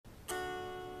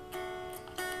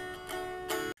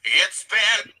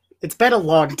It's been a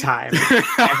long time,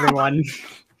 everyone.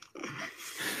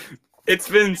 It's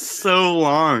been so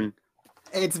long.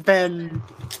 It's been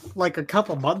like a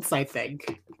couple months, I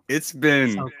think. It's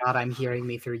been. Oh God, I'm hearing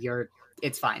me through your.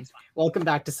 It's fine. Welcome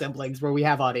back to Siblings, where we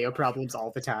have audio problems all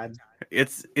the time.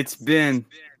 It's been.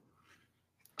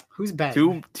 Who's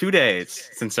Ben? Two days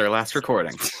since our last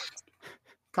recording.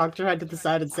 Cocked your head to the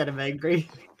side instead of angry.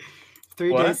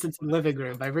 3 What? days since the living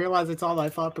room. I realize it's all my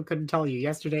fault, but couldn't tell you.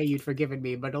 Yesterday you'd forgiven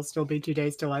me, but it'll still be 2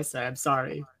 days till I say I'm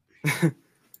sorry.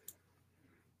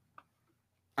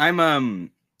 I'm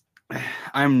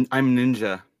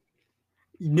Ninja.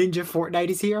 Ninja Fortnite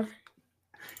is here.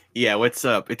 Yeah, what's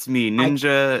up? It's me,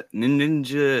 Ninja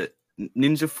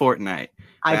Fortnite.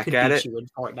 I could beat you in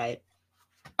Fortnite.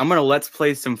 I'm gonna let's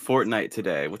play some Fortnite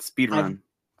today. Let's speedrun.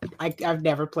 I've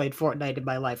never played Fortnite in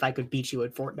my life. I could beat you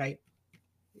in Fortnite.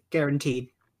 Guaranteed.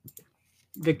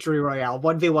 Victory Royale.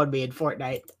 1v1 me in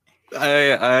Fortnite.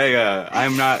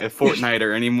 I'm not a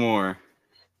Fortniter anymore.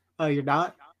 Oh, you're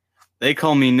not? They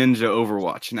call me Ninja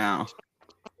Overwatch now.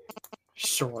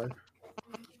 Sure.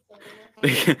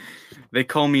 They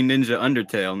call me Ninja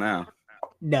Undertale now.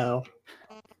 No.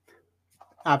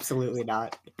 Absolutely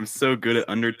not. I'm so good at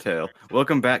Undertale.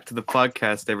 Welcome back to the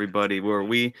podcast, everybody, where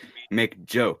we make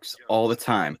jokes all the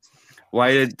time.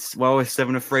 Why was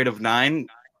 7 afraid of 9?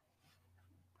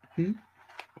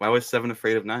 Why was 7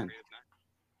 afraid of 9?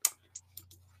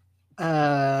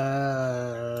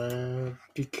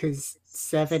 Because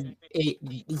 7, 8,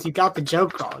 you got the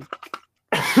joke wrong.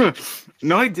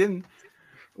 No, I didn't.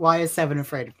 Why is 7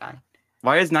 afraid of 9?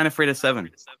 Why is 9 afraid of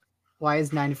 7? Why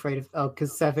is 9 afraid of... Oh,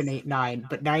 because 7, 8, 9.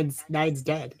 But 9's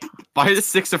dead. Why is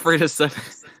 6 afraid of 7?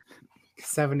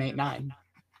 7, 8, 9.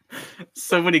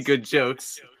 So many good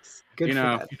jokes. Good for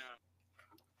them.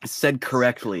 Said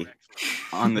correctly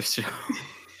on the show.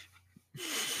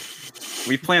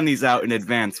 We plan these out in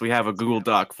advance. We have a Google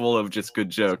Doc full of just good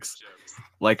jokes.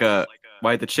 Like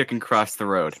why the chicken crossed the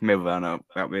road. I made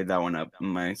that one up in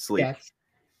my sleep. Yes.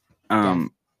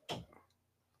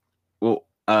 Well,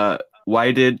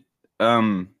 why did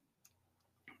the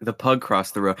pug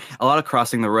cross the road? A lot of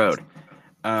crossing the road.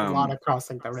 A lot of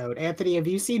crossing the road. Anthony, have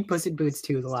you seen Puss in Boots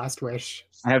 2: The Last Wish?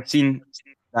 I have seen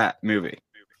that movie.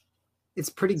 It's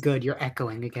pretty good. You're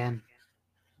echoing again.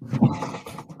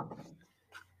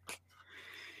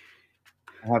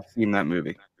 I have seen that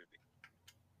movie.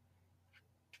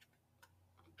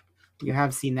 You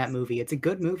have seen that movie. It's a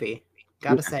good movie.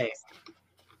 Gotta say.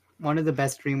 One of the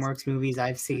best DreamWorks movies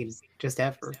I've seen just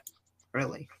ever.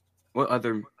 Really. What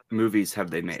other movies have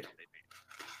they made?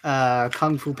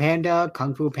 Kung Fu Panda,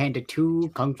 Kung Fu Panda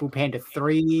 2, Kung Fu Panda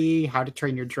 3, How to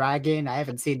Train Your Dragon. I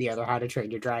haven't seen the other How to Train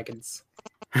Your Dragons.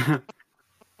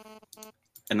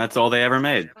 And that's all they ever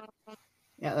made.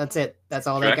 Yeah, that's it. That's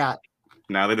all Shrek? they got.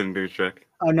 No, they didn't do Shrek.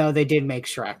 Oh no, they did make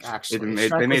Shrek, actually.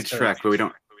 They made Shrek, but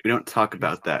we don't talk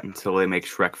about that until they make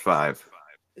Shrek 5.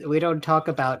 We don't talk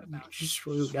about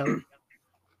Shrek.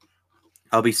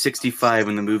 I'll be 65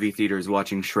 in the movie theaters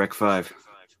watching Shrek 5.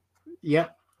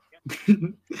 Yep.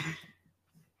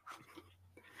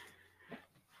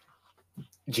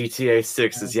 GTA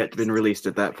 6 has yet been released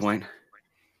at that point.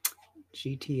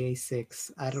 GTA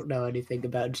 6. I don't know anything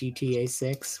about GTA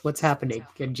 6. What's happening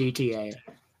in GTA?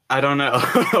 I don't know.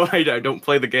 I don't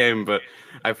play the game, but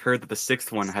I've heard that the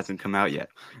 6th one hasn't come out yet.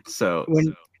 So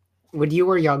when you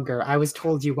were younger, I was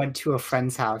told you went to a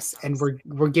friend's house and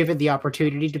were given the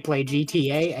opportunity to play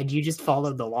GTA, and you just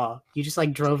followed the law. You just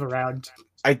drove around.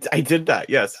 I did that,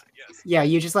 yes. Yeah,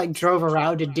 you just drove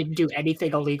around and didn't do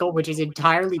anything illegal, which is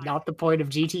entirely not the point of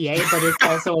GTA, but it's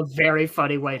also a very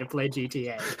funny way to play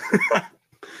GTA.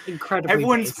 Incredibly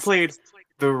Everyone's base. played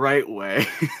the right way.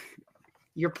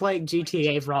 You're playing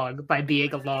GTA wrong by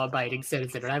being a law-abiding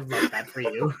citizen, and I love that for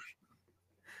you.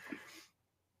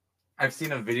 I've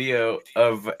seen a video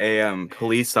of a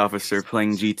police officer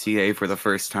playing GTA for the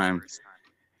first time,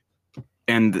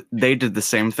 and they did the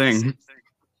same thing.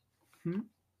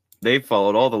 They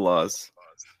followed all the laws.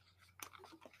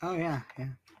 Oh yeah.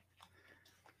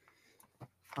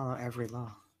 Follow every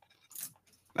law.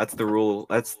 That's the rule.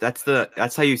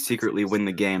 That's how you secretly win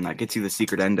the game. That gets you the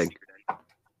secret ending.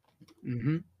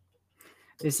 Mm-hmm.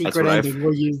 The secret ending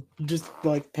where you just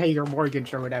pay your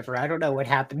mortgage or whatever. I don't know what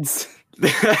happens.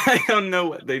 I don't know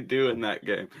what they do in that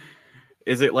game.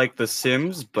 Is it like The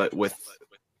Sims, but with...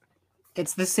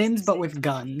 It's The Sims, but with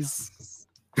guns.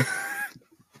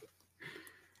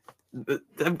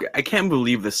 I can't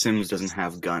believe The Sims doesn't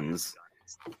have guns.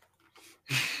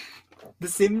 The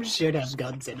Sims should have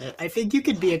guns in it. I think you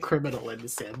could be a criminal in The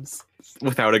Sims.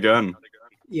 Without a gun.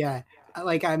 Yeah.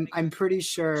 I'm pretty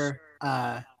sure...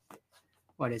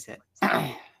 what is it?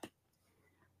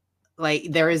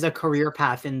 Like, there is a career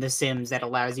path in The Sims that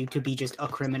allows you to be just a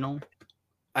criminal.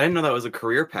 I didn't know that was a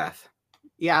career path.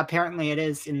 Yeah, apparently it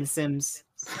is in The Sims.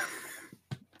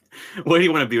 What do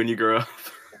you want to be when you grow up?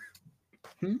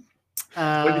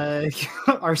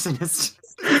 Arsonist.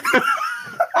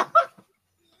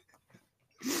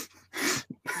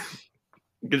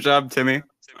 Good job, Timmy.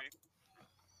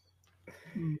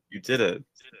 You did it.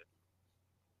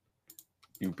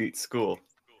 You beat school.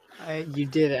 You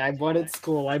did it. I won at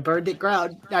school. I burned it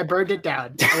down.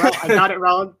 Well, I got it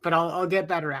wrong, but I'll get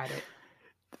better at it.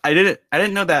 I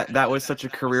didn't know that was such a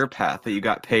career path that you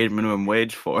got paid minimum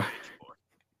wage for.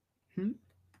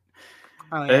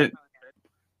 Oh, yeah.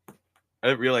 I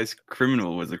didn't realize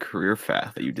criminal was a career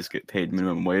path that you just get paid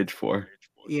minimum wage for.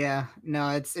 Yeah, no,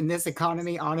 it's in this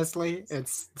economy, honestly,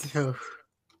 it's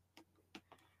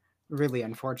really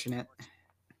unfortunate.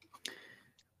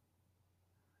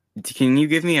 Can you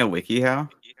give me a WikiHow?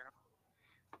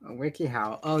 A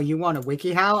WikiHow? Oh, you want a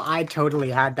WikiHow? I totally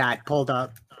had that pulled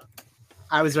up.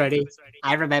 I was ready.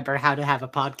 I remember how to have a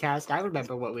podcast. I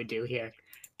remember what we do here.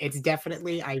 It's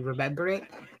definitely, I remember it.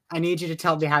 I need you to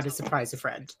tell me how to surprise a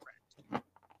friend.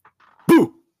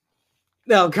 Boo!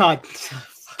 Oh, God.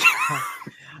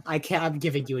 I can't. I'm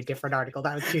giving you a different article.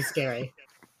 That was too scary.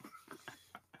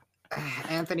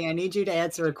 Anthony, I need you to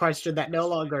answer a question that no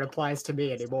longer applies to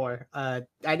me anymore. I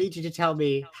need you to tell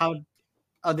me how...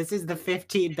 Oh, this is the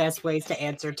 15 best ways to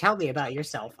answer. Tell me about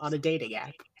yourself on a dating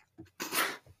app.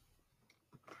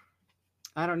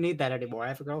 I don't need that anymore. I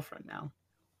have a girlfriend now.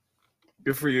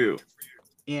 Good for you.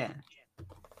 Yeah.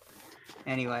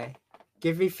 Anyway,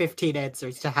 give me 15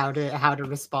 answers to how to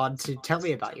respond to tell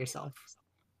me about yourself.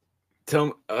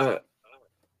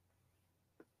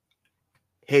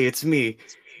 Hey, it's me,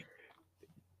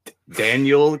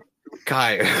 Daniel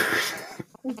Kyle.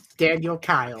 Daniel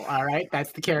Kyle. All right,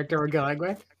 that's the character we're going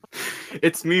with.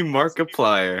 It's me,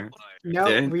 Markiplier. No,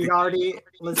 we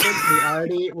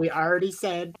already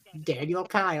said Daniel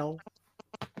Kyle.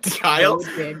 Kyle?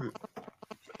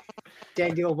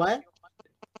 Daniel what?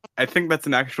 I think that's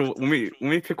an actual. Let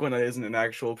me pick one that isn't an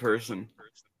actual person.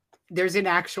 There's an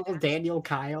actual Daniel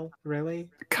Kyle, really?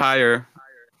 Kyer.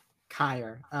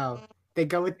 Oh, they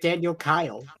go with Daniel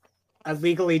Kyle, a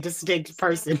legally distinct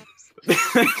person.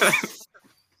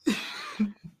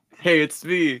 Hey, it's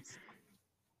me.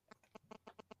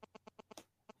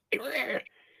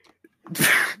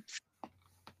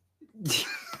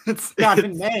 It's not a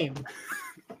name.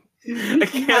 I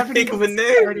can't think of a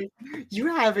name. You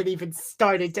haven't even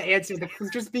started to answer the.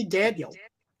 Just be Daniel.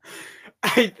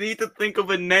 I need to think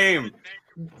of a name.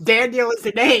 Daniel is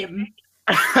a name.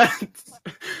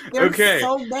 There's okay.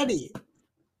 so many.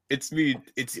 It's me.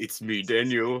 It's me,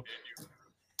 Daniel.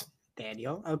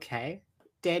 Daniel, okay.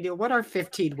 Daniel, what are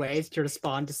 15 ways to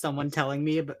respond to someone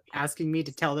asking me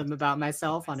to tell them about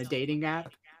myself on a dating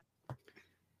app?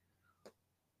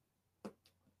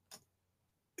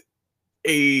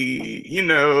 I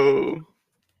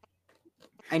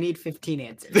need 15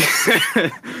 answers.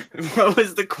 What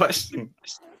was the question?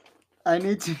 I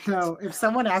need to know, if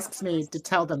someone asks me to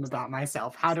tell them about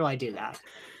myself, how do I do that?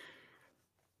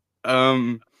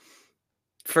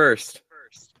 First,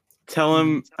 tell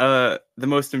them the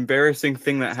most embarrassing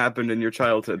thing that happened in your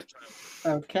childhood.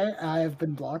 Okay, I have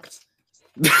been blocked.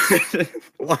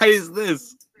 Why is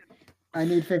this? I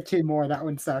need 15 more. That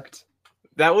one sucked.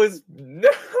 That was...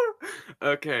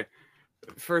 Okay.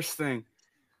 First thing.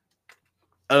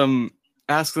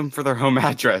 Ask them for their home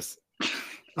address.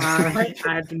 Alright,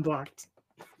 I've been blocked.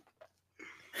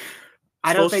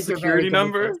 I don't think you're very good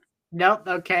number? at this. Nope,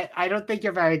 okay. I don't think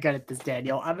you're very good at this,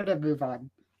 Daniel. I'm gonna move on.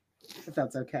 If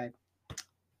that's okay.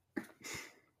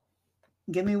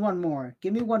 Give me one more.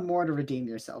 Give me one more to redeem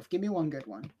yourself. Give me one good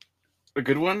one. A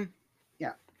good one?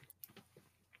 Yeah.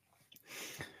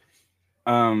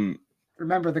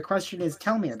 Remember, the question is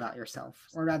tell me about yourself.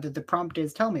 Or rather, the prompt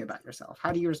is tell me about yourself.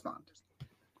 How do you respond?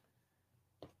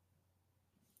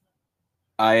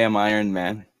 I am Iron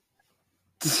Man.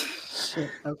 Shit,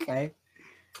 okay.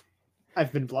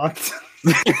 I've been blocked.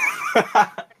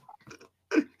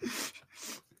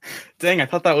 Dang, I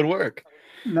thought that would work.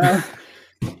 No.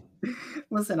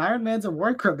 Listen, Iron Man's a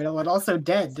war criminal and also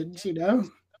dead, didn't you know?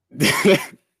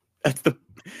 That's the...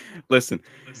 Listen,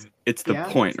 it's the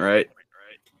point, right?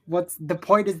 What's the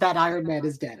point is that Iron Man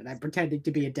is dead and I'm pretending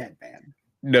to be a dead man.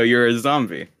 No, you're a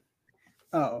zombie.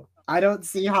 Oh, I don't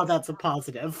see how that's a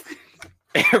positive.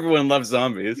 Everyone loves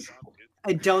zombies.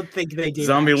 I don't think they do.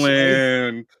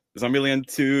 Zombieland. Zombieland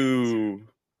 2.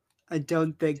 I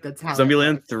don't think that's how.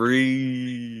 Zombieland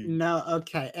 3. No,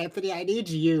 okay. Anthony, I need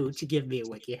you to give me a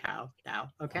WikiHow now,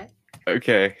 okay?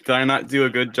 Okay. Did I not do a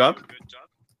good job?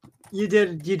 You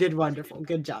did wonderful.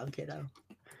 Good job, kiddo.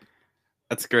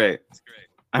 That's great.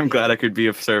 I'm glad I could be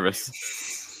of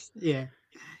service. Yeah.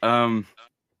 God,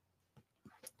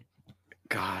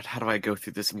 how do I go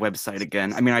through this website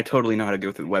again? I mean, I totally know how to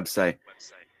go through the website.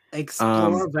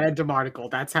 Explore random article.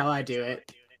 That's how I do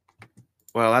it.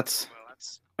 Well, that's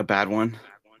a bad one.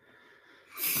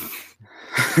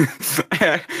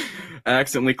 I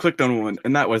accidentally clicked on one,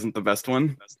 and that wasn't the best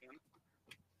one.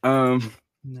 No.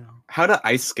 How to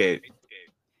ice skate?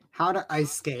 How to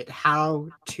ice skate? How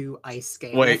to ice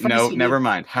skate? Wait, Well, no, first you never need-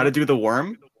 mind. How to do the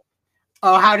worm?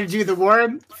 Oh, how to do the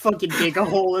worm? Fucking dig a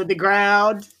hole in the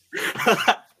ground.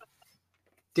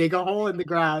 Dig a hole in the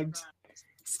ground.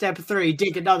 Step 3,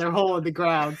 dig another hole in the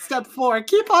ground. Step 4,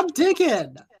 keep on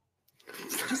digging.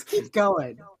 Just keep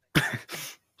going.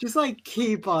 Just like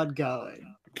keep on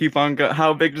going. Keep on go.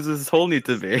 How big does this hole need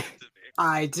to be?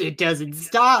 It doesn't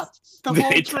stop. The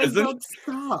whole It train doesn't? don't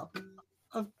stop.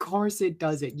 Of course it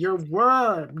doesn't. You're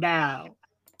worm now.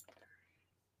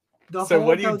 The So hole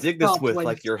what do you don't dig this stop with? when-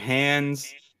 Like your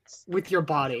hands? with your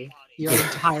body, your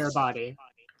entire body.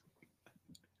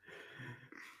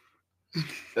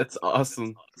 That's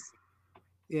awesome.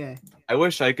 Yeah. I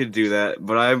wish I could do that,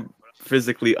 but I'm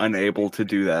physically unable to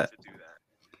do that.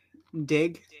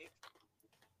 Dig.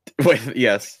 Wait,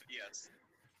 yes.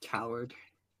 Coward.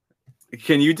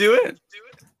 Can you do it?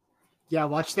 Yeah,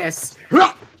 watch this.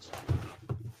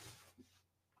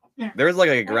 There's like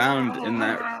a ground in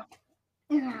that.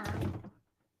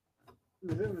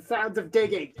 The sounds of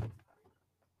digging.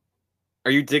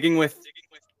 Are you digging with?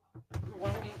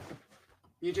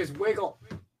 You just wiggle.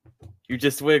 You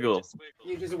just wiggle.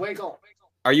 You just wiggle.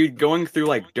 Are you going through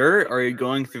like dirt, or are you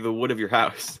going through the wood of your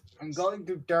house? I'm going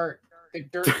through dirt. The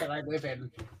dirt that I live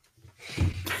in.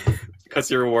 Because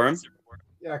you're a worm.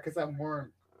 Yeah, because I'm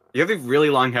worm. You have these really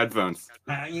long headphones.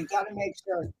 You gotta make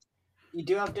sure. You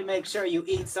do have to make sure you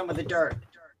eat some of the dirt.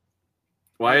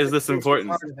 Why That's is a this crucial important?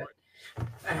 part of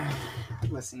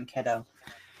it. Listen, kiddo.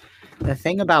 The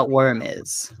thing about worm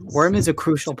is a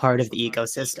crucial part of the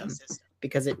ecosystem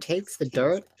because it takes the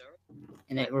dirt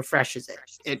and it refreshes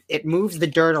it. It moves the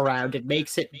dirt around. It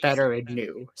makes it better and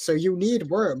new. So you need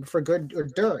worm for good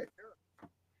dirt.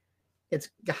 It's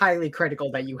highly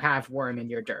critical that you have worm in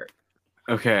your dirt.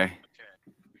 Okay.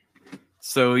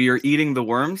 So you're eating the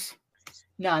worms?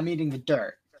 No, I'm eating the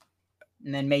dirt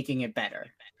and then making it better.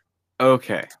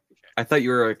 Okay. I thought you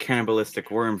were a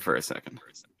cannibalistic worm for a second.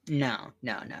 No.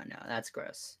 That's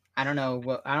gross. I don't know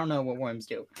what worms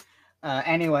do.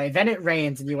 Anyway, then it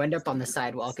rains and you end up on the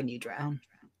sidewalk and you drown.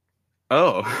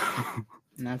 Oh.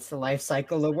 And that's the life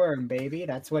cycle of worm, baby.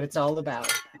 That's what it's all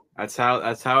about. That's how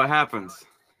it happens.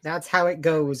 That's how it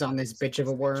goes on this bitch of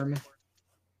a worm.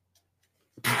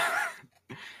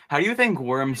 How do you think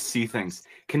worms see things?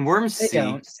 Can worms They see?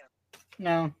 don't.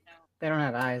 No, they don't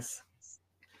have eyes.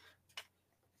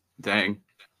 Dang.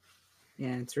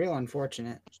 Yeah, it's real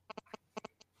unfortunate.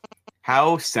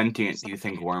 How sentient do you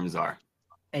think worms are?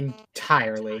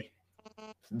 Entirely.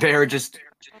 They're just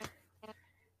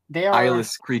They are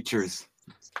eyeless creatures.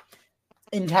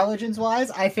 intelligence-wise,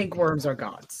 I think worms are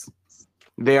gods.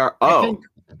 They are. I Oh, think-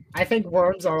 I think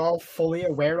worms are all fully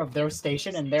aware of their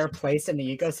station and their place in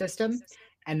the ecosystem,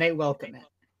 and they welcome it.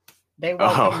 They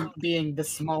welcome being the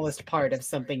smallest part of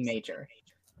something major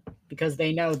because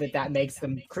they know that makes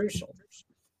them crucial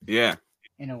yeah.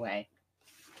 in a way.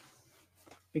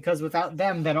 Because without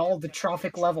them, then all the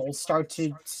trophic levels start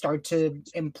to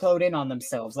implode in on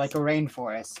themselves like a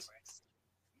rainforest.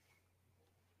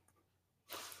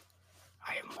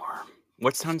 I am worm.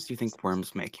 What sounds do you think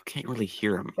worms make? You can't really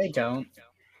hear them. They don't.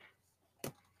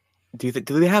 Do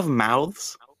they have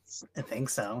mouths? I think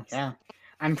so. Yeah,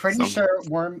 I'm pretty Some- sure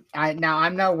worm. Now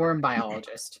I'm no worm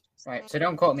biologist, right? So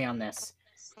don't quote me on this.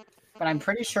 But I'm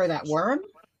pretty sure that worm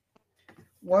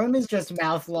is just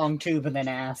mouth, long tube, and then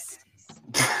ass.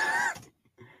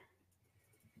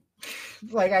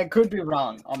 Like I could be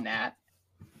wrong on that,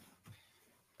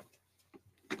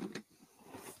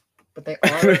 but they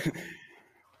are.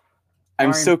 I'm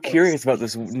are so important. curious about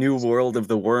this new world of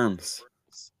the worms.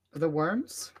 The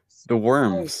worms? The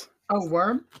worms. Oh,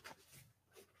 worm?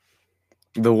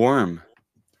 The worm.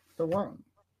 The worm.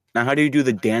 Now, how do you do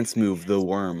the dance move, the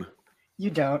worm? You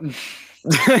don't.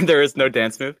 There is no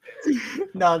dance move?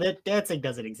 No, that dancing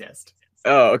doesn't exist.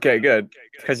 Oh, okay, good.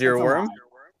 Because you're a That's worm? lie.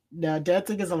 No,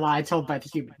 dancing is a lie told by the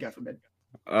human government.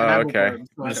 Oh, I'm a okay. worm,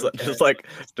 so I Just, don't just care.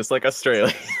 like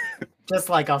Australia. Just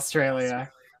like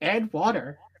Australia. And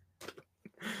water.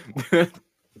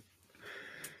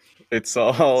 It's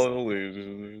all an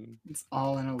illusion. It's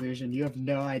all an illusion. You have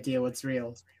no idea what's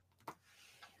real.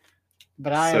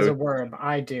 But I, as So- a worm,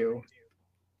 I do.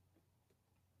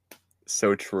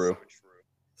 So true.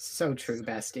 So true,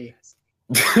 bestie.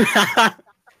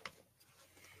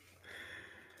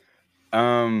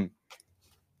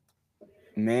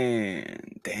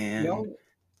 Man, damn. Yo.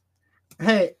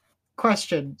 Hey,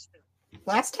 question.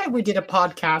 Last time we did a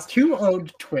podcast, who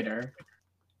owned Twitter?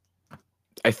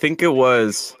 I think it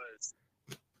was.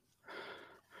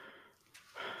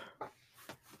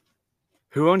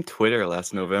 Who owned Twitter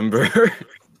last November?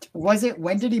 Was it?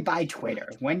 When did he buy Twitter?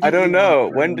 When did I don't Elon know.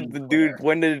 When did own the Twitter? dude?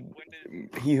 When did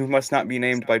he who must not be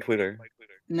named by Twitter?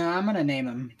 No, I'm gonna name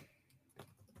him.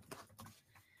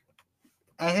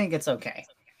 I think it's okay.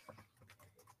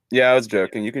 Yeah, I was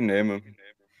joking. You can name him.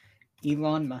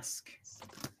 Elon Musk.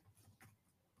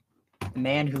 The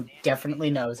man who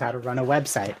definitely knows how to run a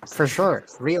website. For sure.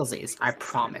 Realsies. I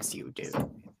promise you, dude.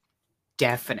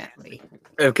 Definitely.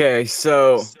 Okay,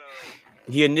 so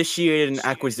he initiated an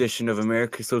acquisition of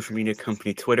America's social media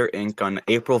company Twitter Inc. on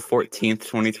April 14th,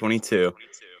 2022,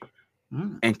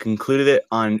 and concluded it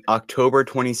on October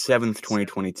 27th,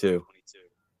 2022.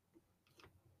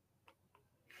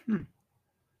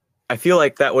 I feel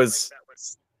like that was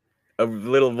a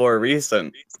little more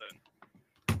recent.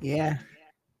 Yeah.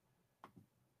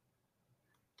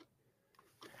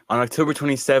 On October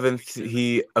 27th,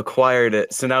 he acquired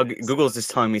it. So now Google's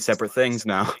just telling me separate things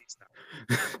now.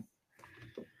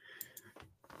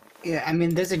 Yeah, I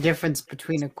mean, there's a difference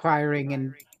between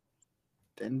acquiring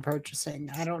and purchasing.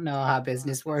 I don't know how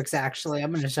business works, actually.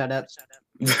 I'm going to shut up.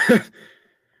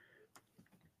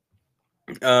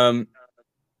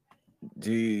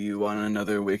 Do you want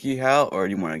another WikiHow, or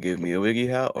do you want to give me a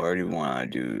WikiHow, or do you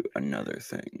want to do another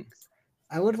thing?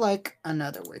 I would like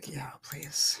another WikiHow,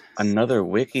 please. Another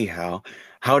WikiHow?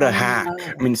 How to hack?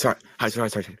 I mean, sorry. How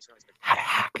to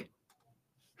hack?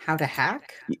 How to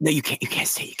hack? No, you can't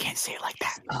say it like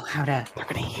that. Oh, how to? They're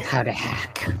gonna hear. How to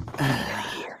hack?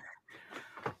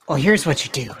 Well, here's what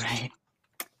you do, right?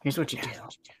 Here's what you do.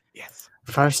 Yes.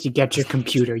 First, you get your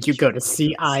computer. You go to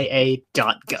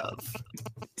CIA.gov.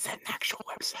 Is that an actual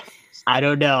website? I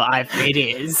don't know. It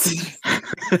is.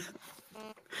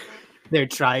 They're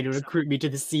trying to recruit me to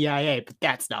the CIA, but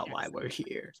that's not why we're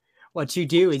here. What you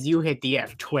do is you hit the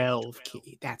F12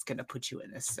 key. That's going to put you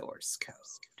in the source code.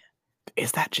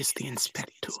 Is that just the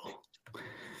inspect tool?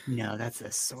 No, that's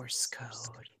the source code.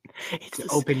 It's You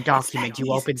open document,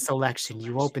 you open selection,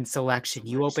 you open selection,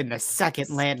 you open the second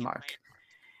landmark.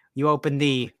 You open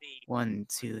the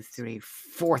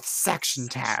 4th section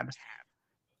tab.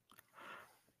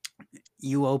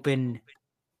 You open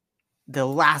the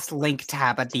last link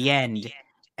tab at the end,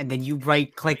 and then you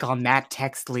right-click on that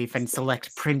text leaf and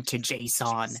select print to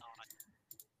JSON.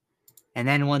 And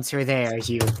then once you're there,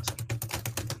 you...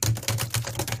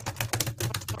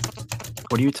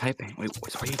 What are you typing? Wait,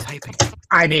 what are you typing?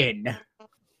 I'm in.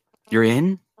 You're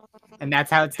in? And that's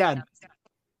how it's done.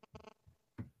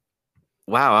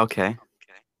 Wow, okay.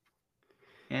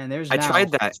 And there's I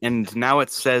tried that, and now it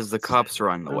says the cops are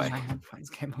on the way. My headphones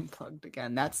came unplugged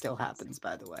again. That still happens,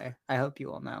 by the way. I hope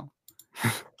you all know.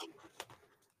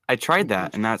 I tried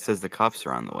that, and now it says the cops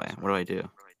are on the way. What do I do?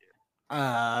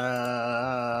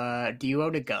 Do you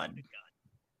own a gun?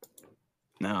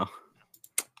 No.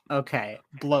 Okay,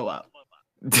 blow up.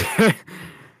 I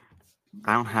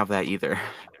don't have that either.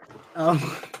 Oh,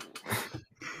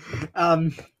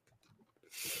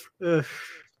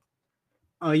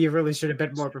 you really should have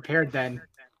been more prepared then.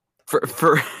 For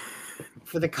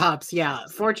the cops, yeah.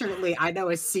 Fortunately, I know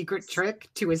a secret trick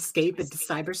to escape into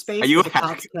cyberspace. Are you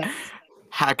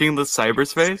hacking the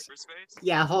cyberspace?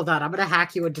 Yeah, hold on. I'm gonna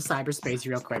hack you into cyberspace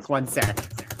real quick. One sec.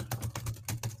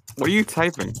 What are you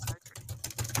typing?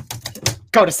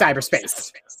 Go to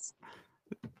cyberspace.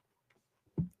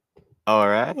 All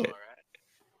right.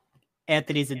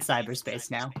 Anthony's in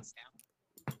cyberspace now.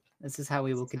 This is how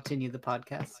we will continue the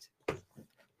podcast.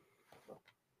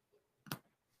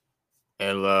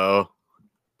 Hello.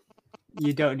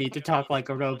 You don't need to talk like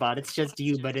a robot. It's just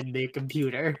you, but in the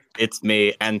computer. It's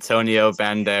me, Antonio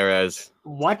Banderas.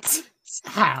 What?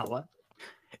 How?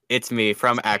 It's me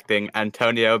from acting,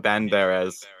 Antonio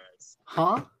Banderas.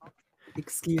 Huh?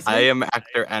 Excuse me? I am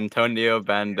actor Antonio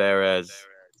Banderas.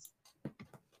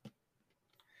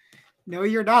 No,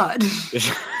 you're not.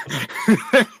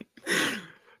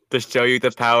 To show you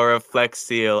the power of Flex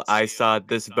Seal, I sawed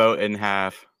this boat in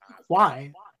half.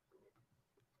 Why?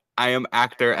 I am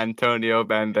actor Antonio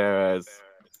Banderas.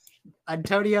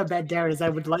 Antonio Banderas, I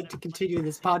would like to continue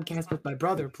this podcast with my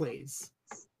brother, please.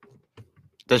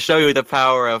 To show you the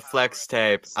power of Flex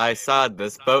Tape, I sawed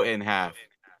this boat in half.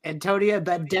 Antonio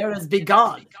Banderas, be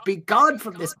gone! Be gone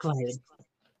from this plane!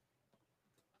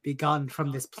 Be gone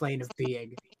from this plane of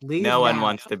being. Leave No one now.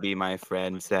 wants to be my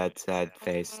friend. Sad, sad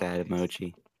face, sad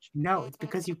emoji. No, it's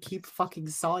because you keep fucking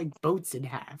sawing boats in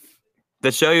half.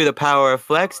 To show you the power of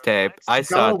flex tape, I Go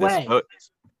saw this away. boat.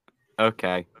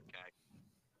 Okay.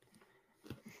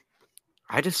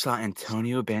 I just saw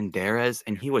Antonio Banderas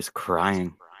and he was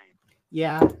crying.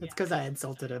 Yeah, it's because I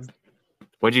insulted him.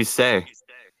 What'd you say?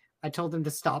 I told him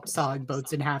to stop sawing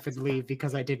boats in half and leave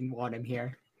because I didn't want him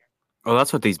here. Oh,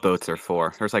 that's what these boats are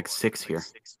for. There's like 6 here.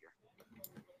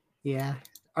 Yeah.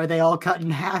 Are they all cut in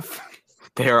half?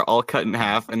 They are all cut in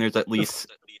half, and there's at least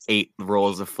 8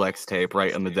 rolls of flex tape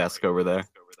right on the desk over there.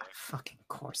 Fucking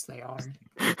course they are.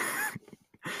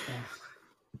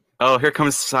 Oh, here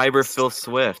comes Cyber Phil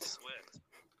Swift.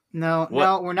 No, What?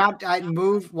 no, we're not.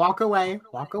 Move. Walk away.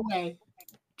 Walk away.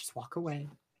 Just walk away.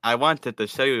 I wanted to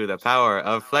show you the power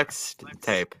of flex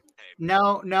tape.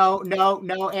 No,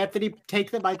 Anthony,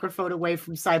 take the microphone away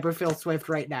from Cyber Phil Swift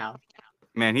right now.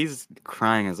 Man, he's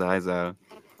crying his eyes out.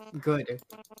 Good.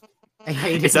 I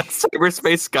hate Is it. that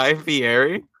Cyberspace Guy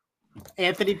Fieri?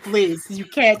 Anthony, please. You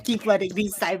can't keep letting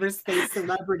these cyberspace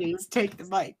celebrities take the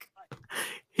mic.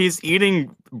 He's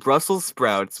eating Brussels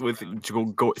sprouts with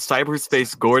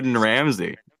Cyberspace Gordon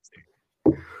Ramsay.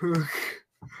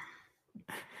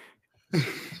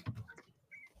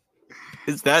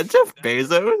 Is that Jeff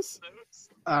Bezos?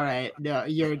 All right, no,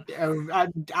 you're.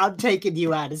 I'm taking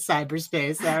you out of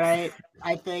cyberspace. All right,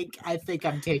 I think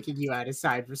I'm taking you out of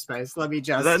cyberspace. Let me Is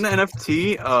just. that an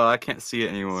NFT? Oh, I can't see it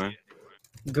anymore.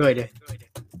 Good.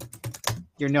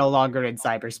 You're no longer in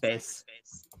cyberspace.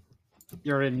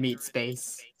 You're in meat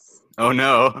space. Oh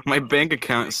no, my bank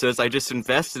account says I just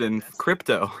invested in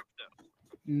crypto.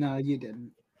 No, you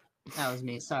didn't. That was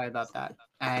me. Sorry about that.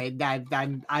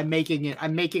 I'm making it.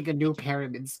 I'm making a new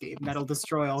pyramid scheme that'll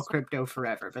destroy all crypto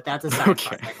forever. But that's a side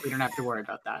Okay. project. We don't have to worry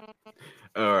about that.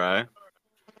 All right.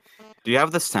 Do you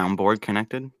have the soundboard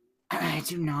connected? I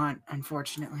do not,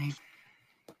 unfortunately.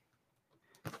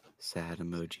 Sad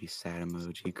emoji,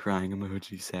 crying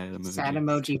emoji, sad emoji. Sad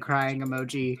emoji, crying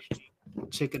emoji,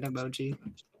 chicken emoji,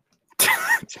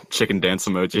 Chicken dance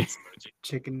emoji.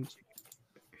 chicken.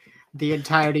 The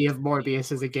entirety of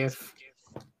Morbius is a GIF.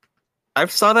 I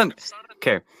saw that.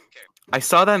 Okay, I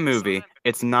saw that movie.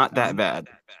 It's not that bad.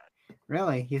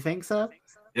 Really? You think so?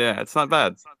 Yeah, it's not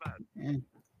bad.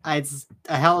 It's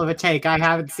a hell of a take. I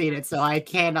haven't seen it, so I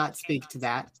cannot speak to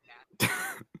that.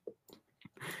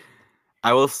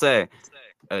 I will say,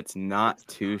 it's not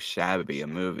too shabby a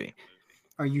movie.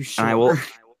 Are you sure? And I will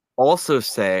also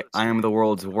say, I am the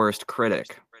world's worst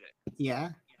critic. Yeah.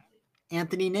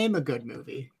 Anthony, name a good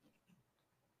movie.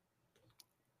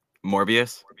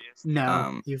 Morbius.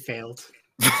 No, you failed.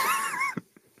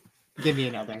 Give me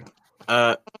another.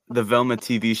 The Velma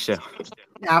TV show.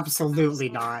 Absolutely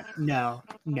not. No,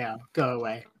 go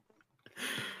away.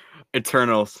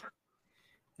 Eternals.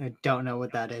 I don't know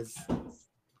what that is.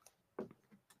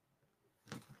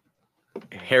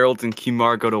 Harold and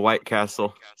Kumar go to White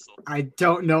Castle. I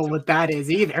don't know what that is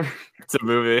either. It's a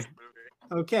movie.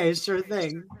 Okay, sure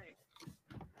thing.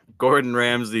 Gordon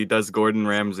Ramsay does Gordon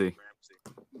Ramsay.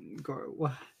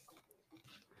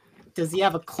 Does he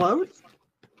have a clone?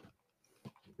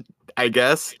 I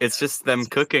guess it's just them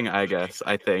cooking. I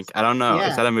think. I don't know. Yeah.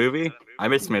 Is that a movie? I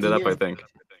just made it up. I think.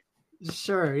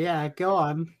 Sure. Yeah. Go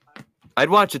on. I'd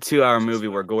watch a 2-hour movie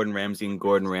where Gordon Ramsay and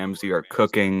Gordon Ramsay are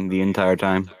cooking the entire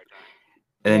time,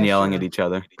 and then yelling at each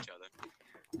other.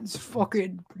 It's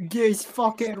fucking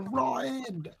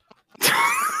Ryan.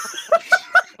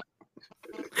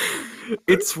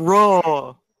 It's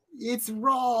raw. It's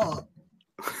raw.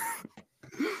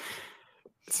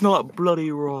 It's not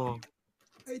bloody raw.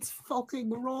 It's fucking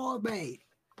raw, mate.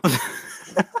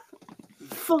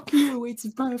 Fuck you. It's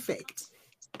perfect.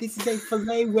 This is a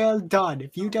filet well done.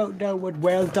 If you don't know what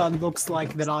well done looks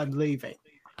like, then I'm leaving.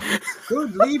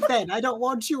 Good, leave then. I don't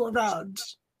want you around.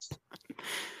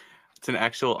 It's an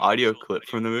actual audio clip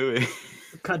from the movie.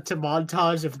 Cut to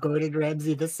montage of Gordon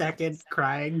Ramsay II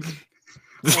crying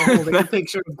while holding a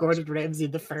picture of Gordon Ramsay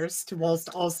I, whilst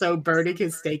also burning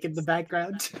his steak in the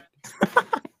background.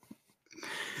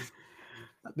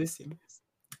 I miss him.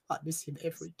 I miss him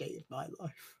every day of my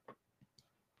life.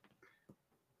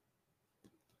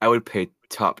 I would pay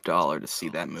top dollar to see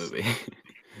that movie.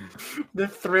 The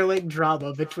thrilling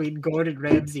drama between Gordon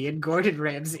Ramsay and Gordon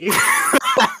Ramsay.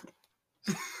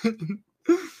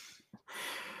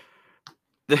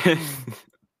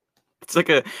 It's like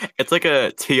a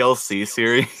TLC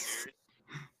series.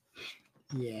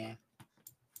 Yeah.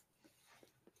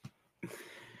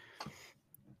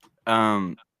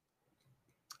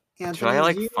 Should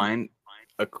I find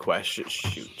a question?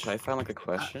 Shoot, should I find a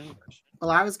question? Well,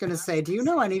 I was gonna say, do you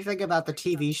know anything about the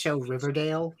TV show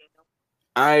Riverdale?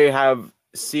 I have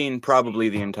seen probably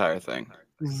the entire thing.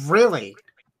 Really?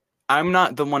 I'm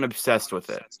not the one obsessed with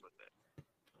it.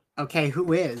 Okay,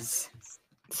 who is?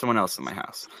 Someone else in my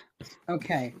house.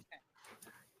 Okay.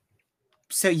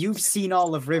 So you've seen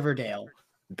all of Riverdale.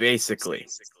 Basically.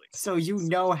 So you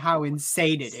know how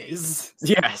insane it is.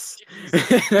 Yes.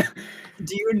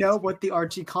 Do you know what the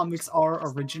Archie comics are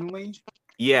originally?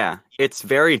 Yeah, it's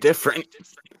very different.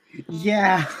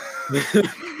 Yeah.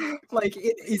 Like,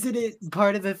 isn't it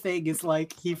part of the thing is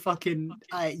like he fucking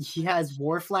he has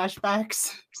war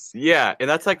flashbacks? Yeah, and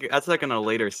that's like in a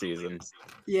later season.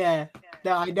 Yeah.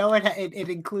 No, I know it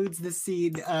includes the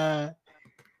scene. What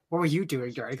were you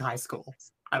doing during high school?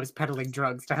 I was peddling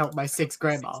drugs to help my sick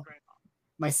grandma.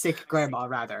 My sick grandma,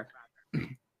 rather.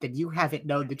 Then you haven't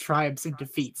known the triumphs and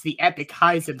defeats, the epic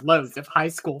highs and lows of high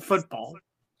school football.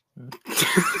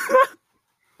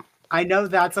 I know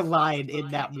that's a line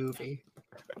in that movie.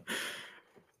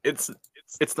 It's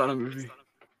not a movie.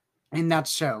 In that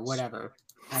show, whatever.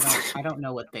 I don't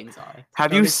know what things are.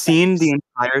 Have you seen the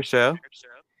entire show?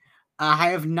 I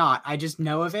have not. I just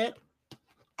know of it,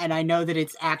 and I know that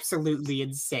it's absolutely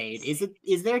insane.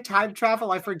 Is there time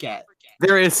travel? I forget.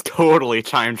 There is totally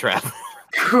time travel.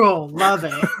 Cool, love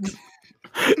it.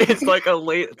 It's like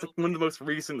it's like one of the most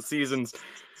recent seasons.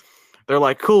 They're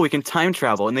like, cool, we can time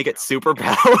travel, and they get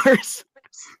superpowers.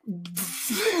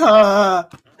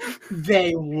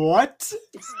 They what?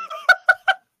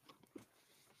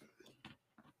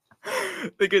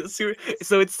 They get so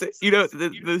it's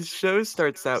the show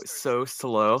starts out so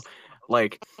slow,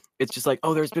 like it's just like,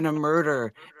 oh, there's been a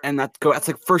murder, and that's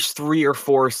like first 3 or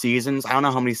 4 seasons. I don't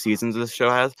know how many seasons this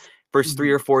show has. First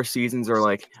 3 or 4 seasons are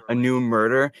like a new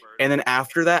murder, and then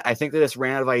after that, I think they just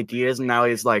ran out of ideas, and now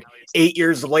it's like 8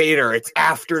 years later, it's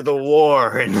after the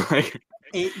war, and like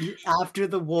after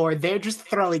the war, they're just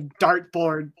throwing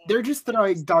dartboard. They're just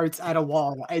throwing darts at a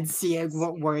wall and seeing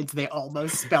what words they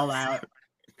almost spell out.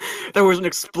 There was an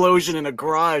explosion in a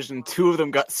garage, and 2 of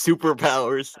them got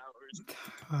superpowers.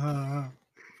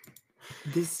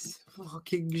 This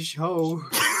fucking show.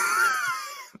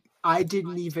 I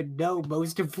didn't even know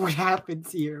most of what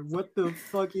happens here. What the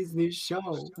fuck is this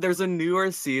show? There's a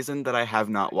newer season that I have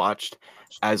not watched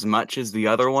as much as the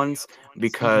other ones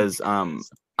because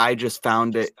I just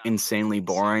found it insanely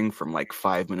boring from like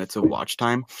 5 minutes of watch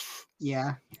time.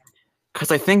 Yeah. Because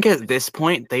I think at this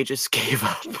point, they just gave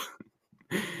up.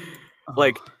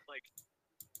 Like,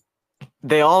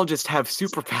 they all just have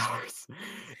superpowers.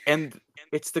 And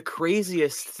it's the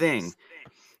craziest thing.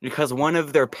 Because one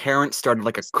of their parents started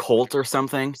like a cult or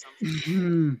something.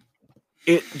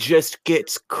 It just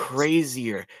gets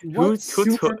crazier. What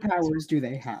superpowers do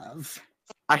they have?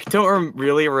 I don't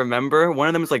really remember. One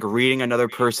of them is like reading another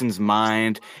person's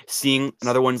mind,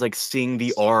 another one's like seeing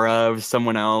the aura of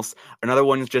someone else. Another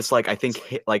one's just like, I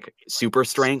think, like super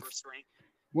strength.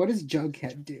 What does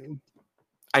Jughead do?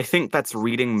 I think that's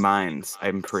reading minds,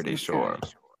 I'm pretty sure.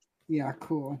 Yeah,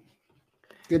 cool.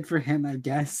 Good for him, I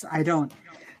guess.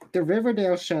 The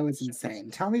Riverdale show is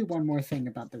insane. Tell me one more thing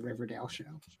about the Riverdale show.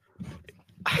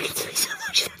 I can say so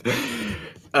much.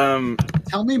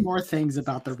 Tell me more things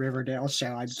about the Riverdale show.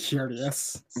 I'm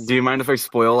curious. Do you mind if I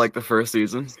spoil like the first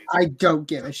season? I don't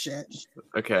give a shit.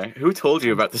 Okay. Who told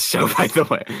you about the show, by the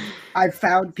way? I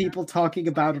found people talking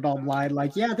about it online,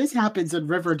 like, yeah, this happens in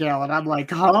Riverdale, and I'm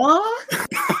like, huh?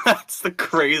 That's the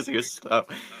craziest stuff.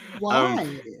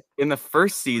 Why? In the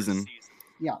first season,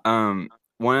 yeah.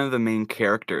 One of the main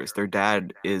characters, their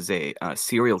dad is a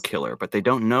serial killer, but they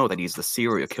don't know that he's the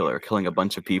serial killer killing a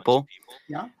bunch of people.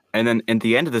 Yeah. And then at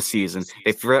the end of the season,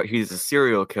 they figure out he's a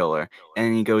serial killer,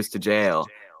 and he goes to jail,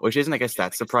 which isn't, I guess,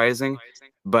 that surprising.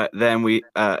 But then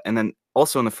and then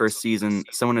also in the first season,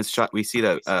 someone is shot. We see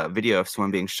the video of someone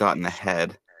being shot in the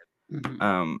head.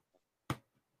 Mm-hmm.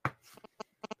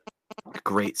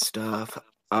 Great stuff.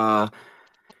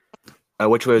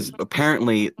 Which was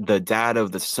apparently the dad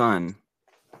of the son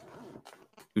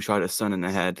who shot his son in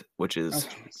the head, which is,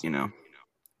 isn't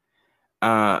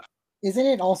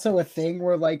it also a thing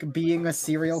where like being a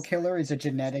serial killer is a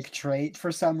genetic trait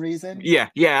for some reason? Yeah,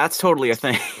 that's totally a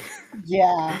thing.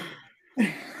 Yeah.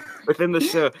 Within the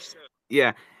show.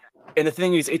 Yeah. And the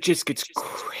thing is, it just gets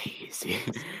crazy.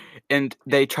 And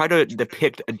they try to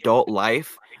depict adult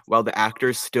life while the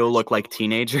actors still look like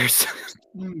teenagers.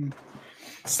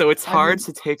 So it's hard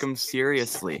to take them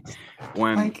seriously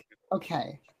when like,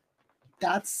 okay.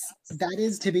 That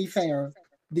is, to be fair,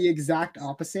 the exact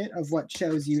opposite of what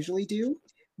shows usually do,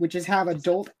 which is have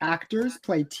adult actors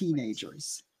play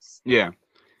teenagers. Yeah.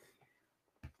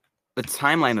 The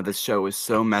timeline of this show is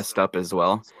so messed up as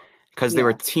well. because they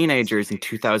were teenagers in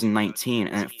 2019,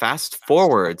 and it fast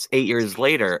forwards 8 years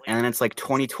later, and then it's like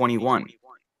 2021.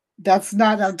 That's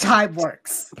not how time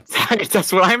works.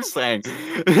 That's what I'm saying.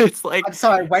 It's like, I'm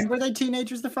sorry, when were they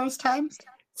teenagers the first time?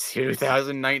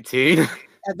 2019.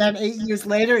 And then 8 years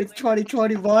later, it's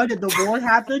 2021, and the war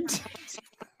happened.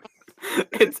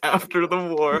 It's after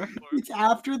the war. It's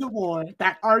after the war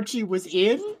that Archie was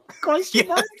in? Question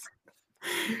mark?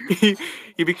 He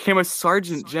became a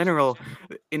sergeant general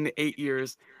in the 8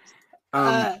 years.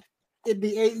 In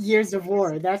the 8 years of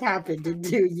war, that happened in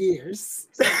 2 years.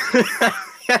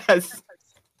 Yes.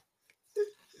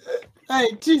 I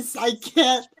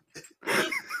can't.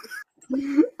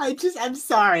 I'm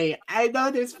sorry. I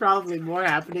know there's probably more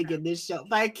happening in this show,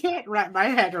 but I can't wrap my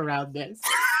head around this.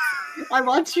 I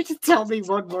want you to tell me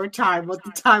one more time what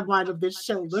the timeline of this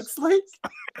show looks like.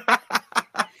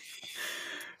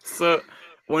 So,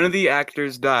 one of the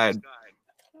actors died.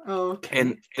 Okay.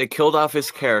 And they killed off his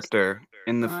character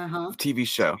in the TV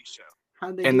show.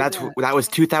 And that was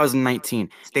 2019.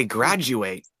 They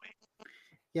graduate.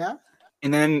 Yeah.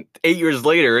 And then 8 years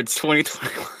later, it's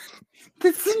 2021.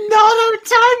 That's not how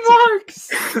time works.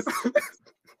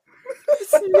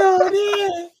 That's not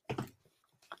it.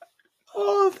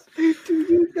 Oh, do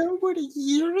you know what a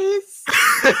year is?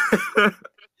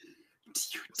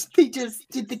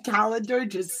 Did the calendar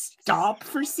just stop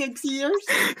for 6 years?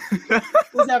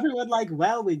 Was everyone like,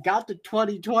 well, we got to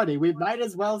 2020, we might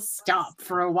as well stop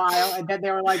for a while? And then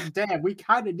they were like, damn, we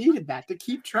kind of needed that to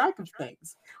keep track of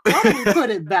things. Why don't we put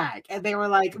it back? And they were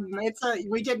like,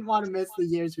 we didn't want to miss the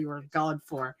years we were gone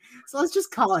for, so let's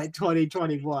just call it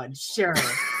 2021. Sure.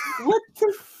 What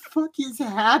the fuck is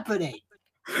happening?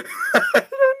 I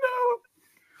don't know.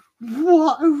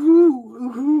 What?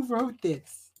 Who wrote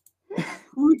this?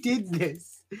 Who did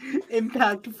this?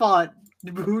 Impact font.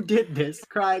 Who did this?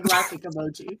 Crying laughing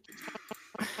emoji.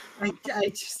 I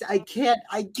can't.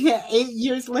 8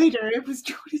 years later, it was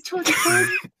 2021.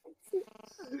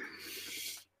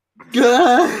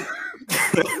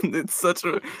 It's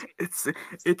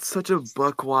such a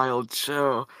buck wild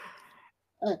show.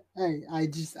 I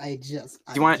just.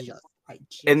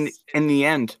 In the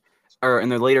end, or in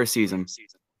the later season,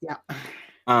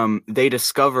 they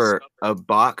discover a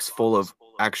box full of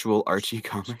actual Archie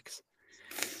comics,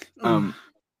 and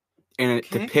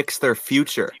it depicts their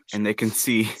future, and they can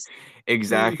see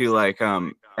exactly like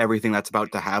everything that's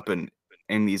about to happen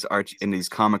in these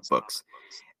comic books.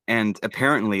 And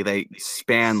apparently they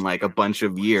span like a bunch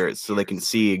of years, so they can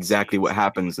see exactly what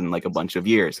happens in like a bunch of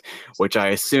years, which I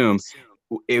assume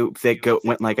if they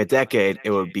went like a decade,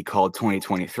 it would be called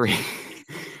 2023.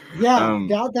 Yeah,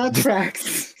 that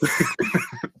tracks.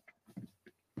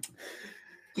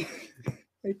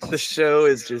 The show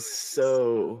is just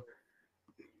so...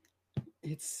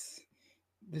 It's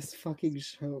this fucking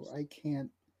show. I can't.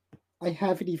 I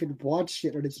haven't even watched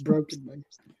it, and it's broken my...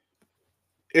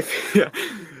 It's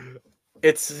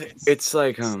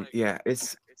like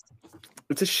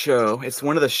it's a show. It's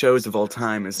one of the shows of all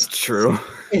time. It's true.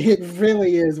 It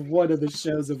really is one of the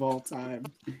shows of all time.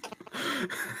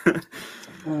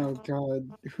 Oh god,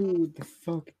 who the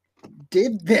fuck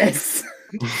did this?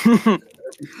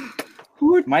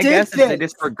 My guess is they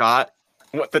just forgot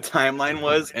what the timeline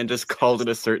was and just called it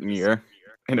a certain year,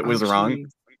 and it was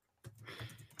wrong.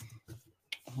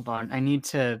 Hold on, I need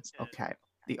to. Okay,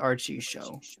 the Archie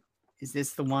show. Is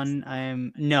this the one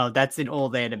I'm... No, that's an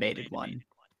old animated one.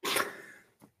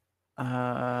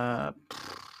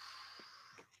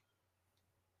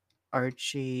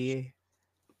 Archie.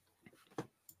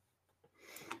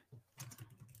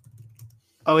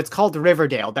 Oh, it's called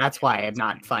Riverdale. That's why I'm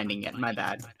not finding it. My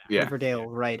bad. Yeah. Riverdale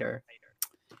writer.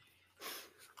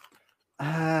 Who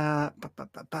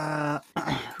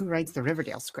writes the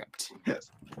Riverdale script?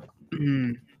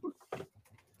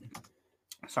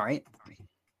 Sorry.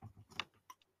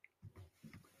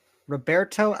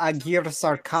 Roberto Aguirre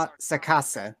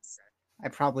Sacasa. I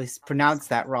probably pronounced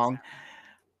that wrong.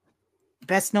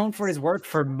 Best known for his work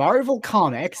for Marvel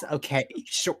Comics. Okay,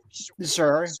 sure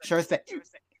thing.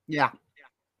 Yeah.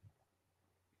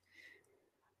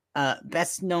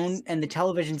 Best known in the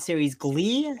television series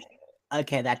Glee.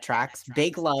 Okay, that tracks.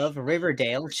 Big Love,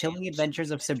 Riverdale, Chilling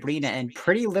Adventures of Sabrina, and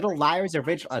Pretty Little Liars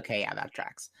original. Okay, yeah, that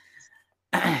tracks.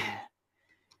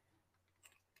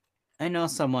 I know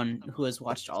someone who has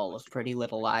watched all of Pretty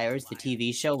Little Liars, the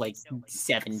TV show, like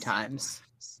 7 times.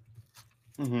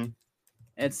 Mm-hmm.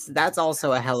 That's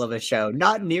also a hell of a show.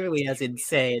 Not nearly as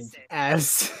insane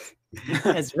as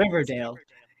Riverdale.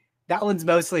 That one's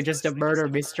mostly just a murder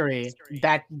mystery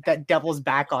that doubles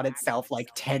back on itself like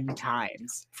 10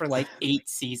 times for like 8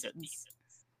 seasons.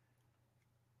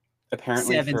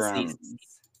 Apparently 7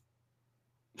 seasons.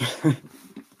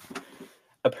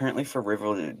 Apparently, for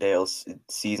Riverdale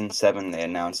season 7, they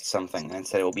announced something and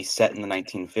said it will be set in the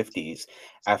 1950s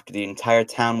after the entire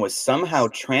town was somehow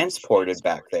transported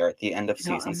back there at the end of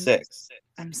season 6.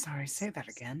 I'm sorry, say that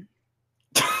again.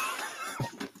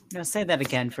 No, say that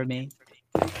again for me.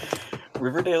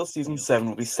 Riverdale season 7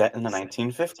 will be set in the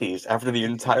 1950s after the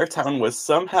entire town was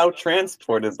somehow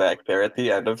transported back there at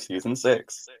the end of season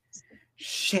 6.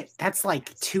 Shit, that's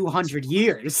like 200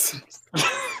 years.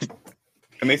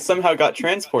 And they somehow got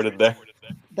transported there.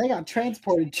 They got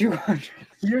transported 200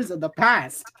 years in the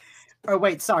past. Oh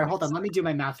wait, sorry, hold on. Let me do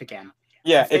my math again.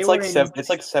 Yeah, If they it's like were in- seven. It's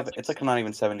like seven. It's like not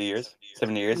even 70 years.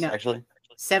 70 years, No. actually.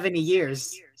 70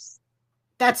 years.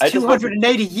 That's I just went for-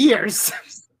 280 years.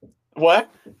 What?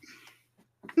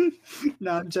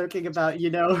 No, I'm joking about,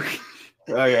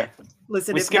 Oh yeah.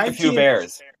 Listen, We if skipped a few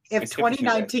bears. If We skipped a few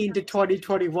 2019 to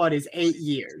 2021 is 8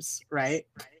 years, right?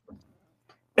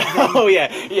 Oh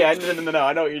yeah, yeah. No.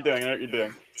 I know what you're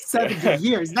doing. 70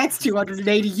 years. That's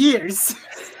 280 years.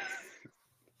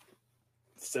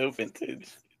 So vintage.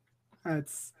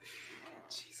 That's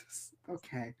Jesus.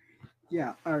 Okay.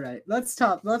 Yeah. All right. Let's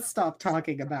stop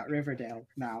talking about Riverdale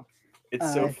now.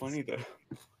 It's so funny though.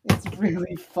 It's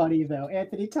really funny though.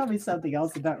 Anthony, tell me something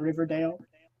else about Riverdale.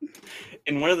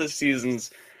 In one of the seasons,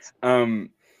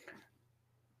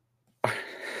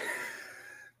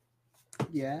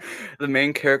 Yeah. the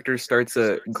main character starts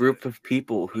a group of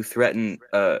people who threaten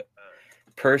a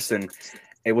person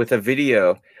with a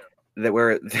video that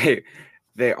where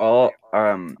they all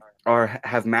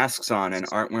have masks on and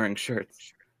aren't wearing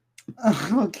shirts.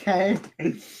 Okay.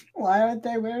 Why aren't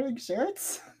they wearing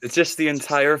shirts? It's just the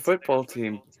entire football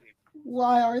team.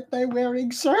 Why aren't they wearing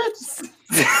shirts?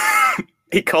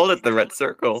 He called it the Red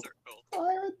Circle.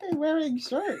 Why aren't they wearing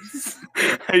shirts?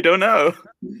 I don't know.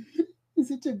 Is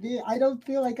it to be? I don't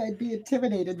feel like I'd be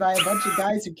intimidated by a bunch of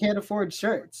guys who can't afford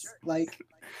shirts. Like,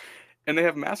 And they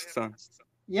have masks on.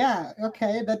 yeah,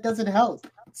 okay, that doesn't help.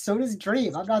 So does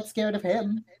Dream. I'm not scared of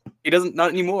him. He doesn't. Not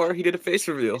anymore. He did a face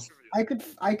reveal. I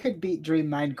could beat Dream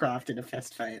Minecraft in a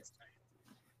fist fight.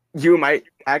 You might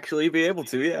actually be able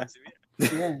to. Yeah.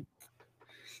 Yeah.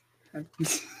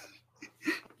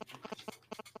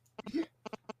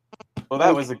 Well,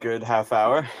 that was a good half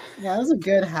hour. Yeah, it was a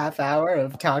good half hour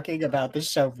of talking about the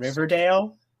show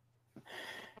Riverdale.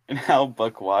 And how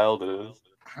buck wild it is.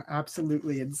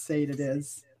 Absolutely insane it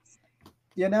is.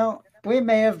 We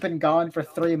may have been gone for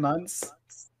 3 months.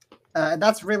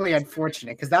 That's really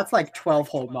unfortunate because that's like 12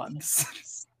 whole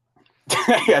months.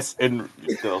 Yes, in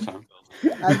real time.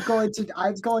 I'm going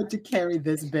to carry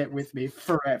this bit with me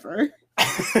forever.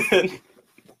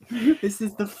 This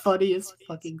is the funniest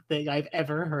fucking thing I've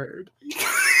ever heard.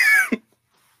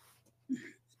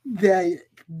 The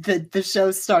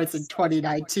show starts in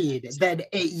 2019, and then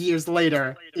 8 years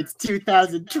later, it's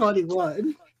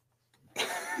 2021.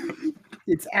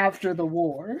 It's after the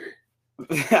war.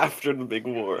 After the big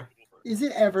war. Is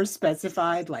it ever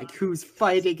specified, like, who's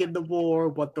fighting in the war,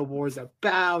 what the war's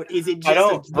about? Is it just I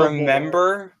don't the war?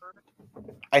 remember.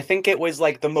 I think it was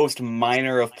like the most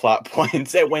minor of plot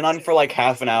points. It went on for like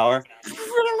half an hour.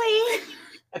 Really?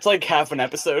 It's like half an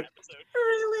episode.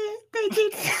 Really? They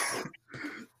did.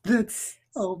 That's,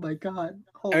 oh my god.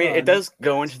 Hold on. It does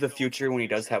go into the future when he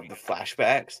does have the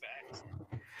flashbacks.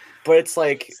 But it's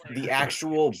like the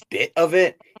actual bit of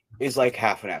it is like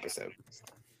half an episode.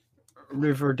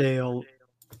 Riverdale.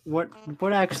 What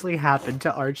actually happened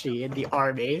to Archie in the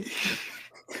army?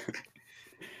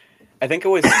 I think it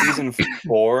was season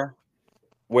 4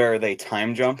 where they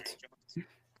time jumped.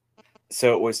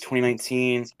 So it was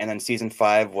 2019, and then season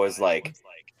 5 was like,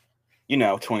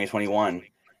 2021.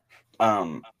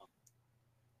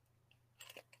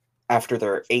 After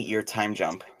their 8-year time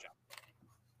jump.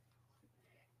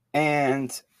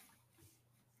 And,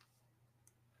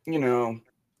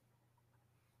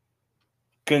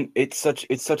 it's such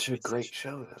a great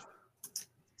show, though.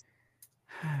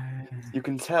 You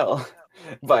can tell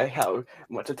by how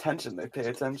much attention they pay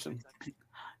attention.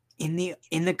 In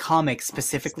the comics,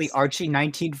 specifically Archie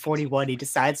 1941, he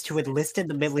decides to enlist in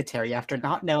the military after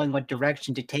not knowing what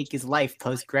direction to take his life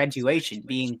post-graduation,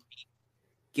 being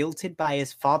guilted by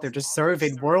his father to serve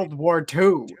in World War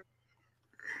II.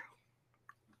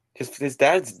 His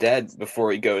dad's dead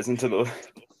before he goes into the...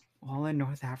 While in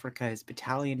North Africa, his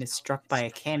battalion is struck by a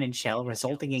cannon shell,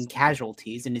 resulting in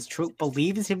casualties, and his troop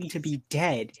believes him to be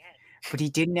dead. But he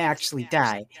didn't actually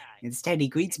die. Instead, he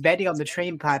greets Betty on the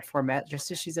train platform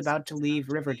just as she's about to leave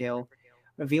Riverdale,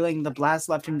 revealing the blast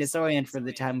left him disoriented for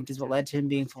the time, which is what led to him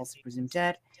being falsely presumed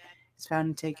dead. He's found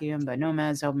and taken him by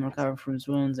nomads, help him recover from his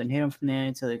wounds, and hid him from the enemy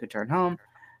until he could turn home.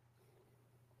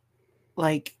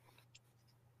 Like,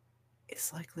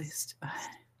 It's likeliest.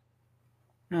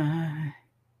 You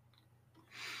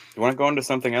want to go into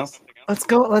something else? Let's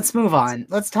go. Let's move on.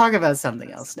 Let's talk about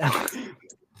something else now.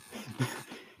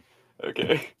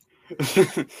 Okay.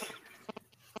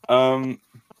 The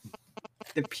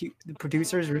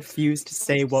producers refused to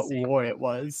say what war it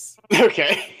was.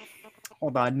 Okay.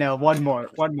 Hold on. No, one more.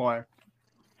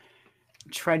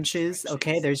 Trenches.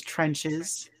 Okay, there's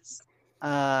trenches.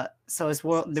 So it's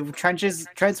the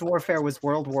trench warfare was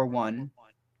World War One,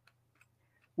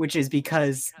 which is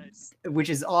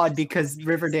odd because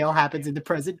Riverdale happens in the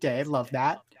present day. I love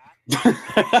that.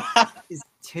 His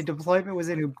deployment was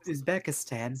in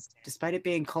Uzbekistan. Despite it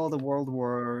being called a world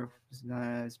war,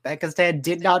 Uzbekistan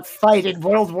did not fight in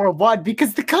World War One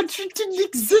because the country didn't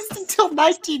exist until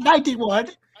 1991.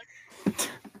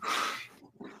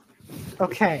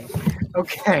 Okay.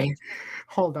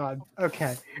 Hold on.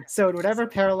 Okay. So in whatever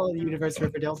parallel universe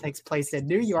Riverdale takes place in,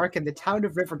 New York and the town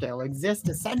of Riverdale exist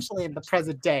essentially in the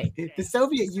present day. The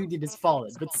Soviet Union has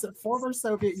fallen, but former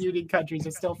Soviet Union countries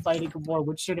are still fighting a war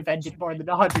which should have ended more than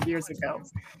 100 years ago.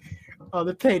 On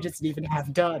the page, it's even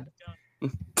half done.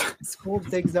 School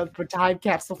digs up a time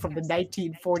capsule from the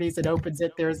 1940s and opens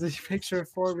it. There's a picture of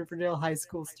 4 Riverdale high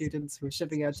school students who are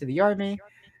shipping out to the army.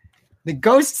 The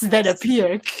ghosts then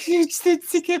appear.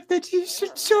 That you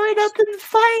should join up and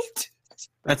fight.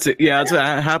 That's it. Yeah, that's what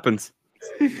happens.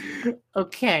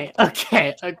 Okay.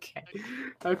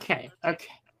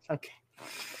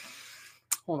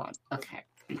 Hold on. Okay.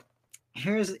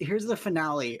 Here's the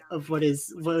finale of what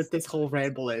this whole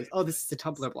ramble is. Oh, this is a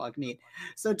Tumblr blog. Neat.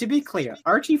 So to be clear,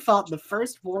 Archie fought the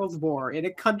First World War in a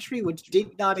country which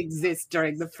did not exist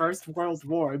during the First World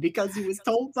War because he was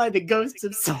told by the ghosts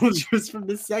of soldiers from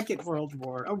the Second World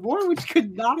War, a war which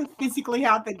could not have physically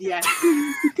happened yet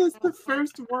because the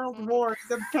First World War is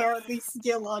apparently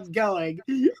still ongoing,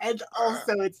 and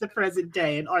also it's the present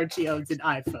day and Archie owns an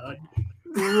iPhone.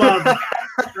 Love that.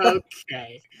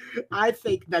 Okay. I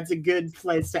think that's a good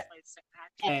place to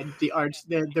end the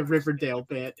Riverdale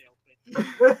bit.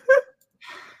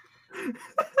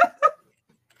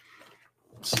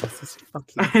 Jesus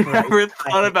fucking Christ. I never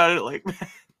thought about it like that.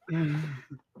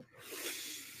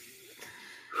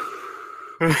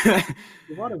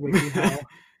 You want a WikiHow?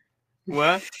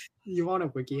 What? You want a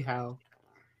WikiHow?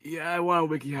 Yeah, I want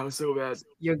a WikiHow so bad.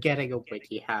 You're getting a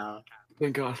WikiHow.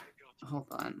 Thank God. Hold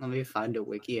on, let me find a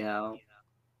WikiHow.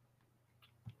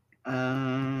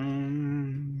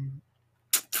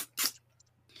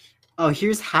 Oh,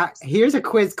 here's a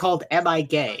quiz called "Am I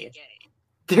Gay?"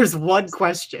 There's one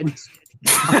question: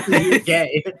 Are you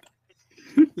gay?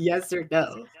 Yes or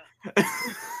no?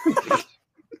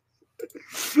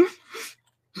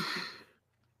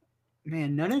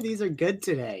 Man, none of these are good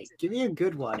today. Give me a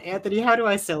good one, Anthony. How do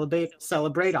I celebrate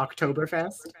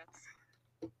Oktoberfest?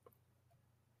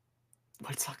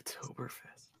 What's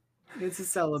Oktoberfest? It's a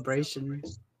celebration.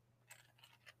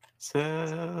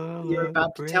 Celebrate. You're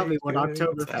about to tell me what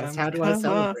Oktoberfest. How do I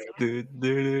celebrate?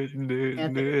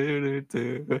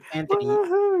 Anthony,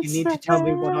 you need to tell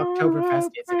me what Oktoberfest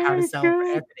is and how to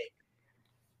celebrate. Anthony,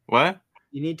 What?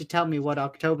 you need to tell me what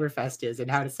Oktoberfest is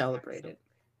and how to celebrate it.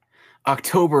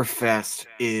 Oktoberfest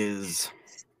is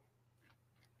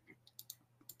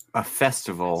a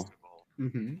festival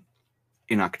in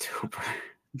October.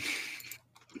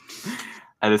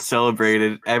 That is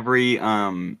celebrated every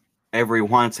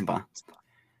once a month.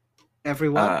 Every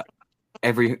what?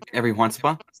 Every once a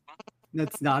month.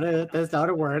 That's not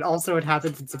a word. Also, it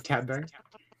happens in September.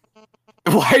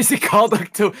 Why is it called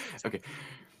October? Okay.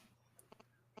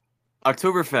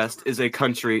 Oktoberfest is a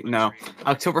country. No,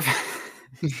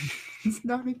 Oktoberfest. It's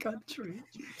not a country.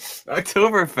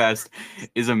 Oktoberfest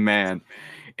is a man,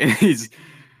 and he's.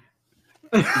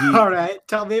 All right,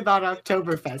 tell me about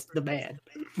Oktoberfest, the man.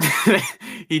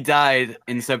 He died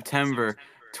in September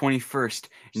 21st,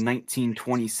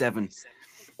 1927.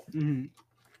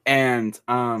 And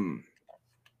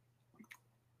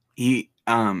he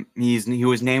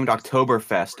was named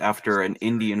Oktoberfest after an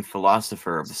Indian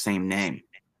philosopher of the same name.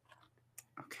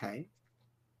 Okay.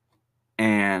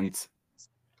 And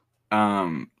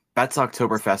that's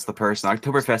Oktoberfest the person.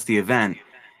 Oktoberfest the event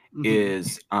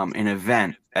is an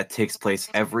event that takes place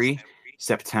every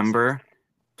September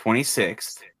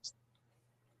 26th.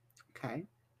 Okay.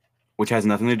 Which has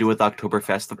nothing to do with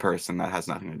Oktoberfest the person. That has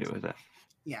nothing to do with it.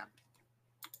 Yeah.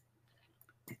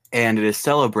 And it is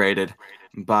celebrated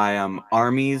by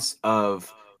armies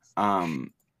of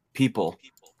people.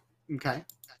 Okay.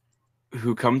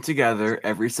 Who come together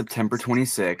every September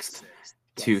 26th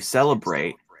to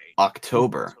celebrate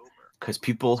October, because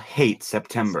people hate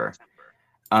September.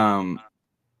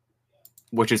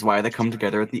 Which is why they come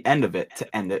together at the end of it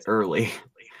to end it early.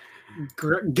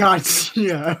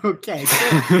 Gotcha. Okay.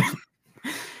 Cool.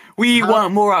 We How-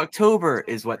 want more October,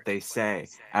 is what they say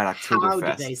at How do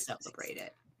Oktoberfest. they celebrate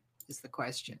it? Is the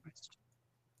question.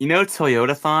 You know,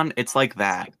 Toyotathon, it's like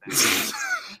that.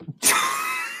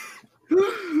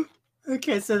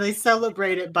 Okay, so they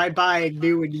celebrate it by buying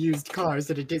new and used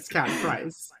cars at a discount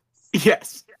price.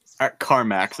 Yes, at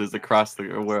CarMaxes across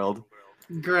the world.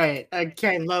 Great.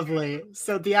 Okay, lovely.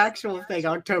 So the actual thing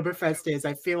Oktoberfest is,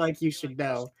 I feel like you should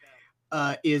know,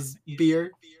 is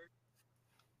beer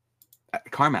At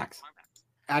CarMax.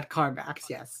 at CarMax.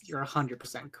 Yes, you're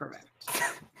 100% correct.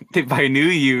 They buy new,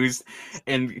 used,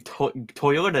 and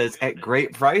Toyotas at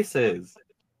great prices.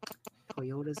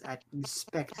 Toyotas at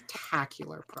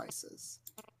spectacular prices.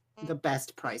 The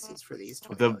best prices for these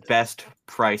Toyotas. The best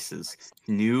prices.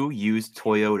 New, used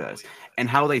Toyotas. And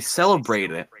how they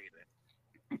celebrate it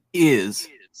is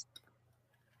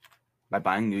by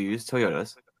buying new, used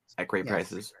Toyotas at great Yes.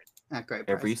 prices At great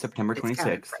every prices. September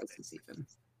Discounted 26th. prices even.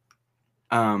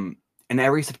 And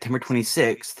every September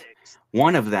 26th,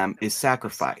 one of them is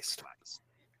sacrificed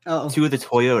Oh, to the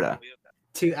Toyota.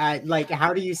 to like,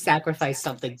 how do you sacrifice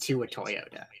something to a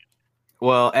Toyota?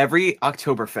 Well, every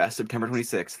Oktoberfest, September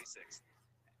 26th,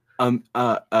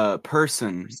 a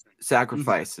person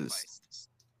sacrifices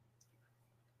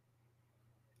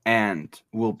and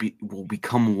will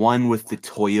become one with the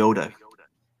Toyota.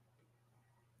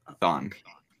 Thon.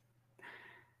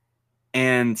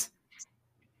 And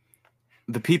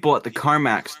the people at the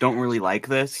CarMax don't really like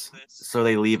this, so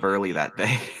they leave early that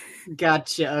day.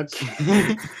 Gotcha.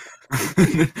 Okay.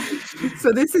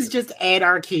 So this is just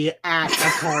anarchy at a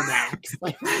CarMax,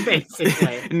 like,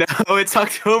 basically. No, it's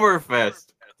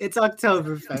Oktoberfest. It's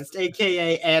Oktoberfest,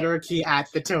 aka anarchy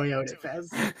at the Toyota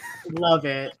Fest. Love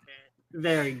it.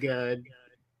 Very good.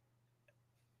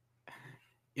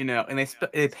 You know, and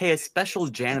they pay a special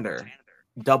janitor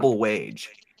double wage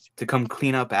to come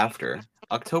clean up after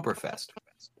Oktoberfest.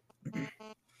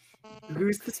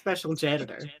 Who's the special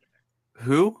janitor?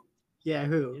 Who? Yeah,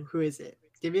 who? Who is it?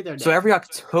 Give me their name. So every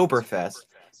Oktoberfest,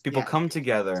 people Yeah. come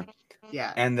together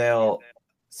Yeah. and they'll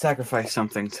sacrifice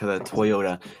something to the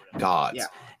Toyota gods. Yeah.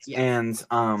 Yeah. And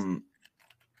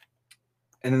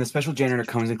then the special janitor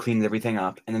comes and cleans everything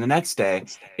up. And then the next day,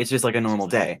 it's just like a normal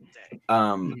day.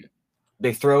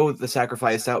 They throw the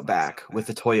sacrifice out back with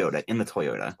the Toyota in the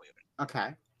Toyota.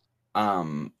 Okay.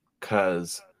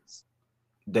 Because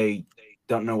they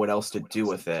don't know what else to do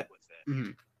with it.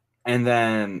 Mhm. And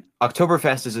then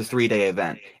Oktoberfest is a 3-day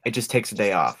event. It just takes a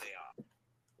day off.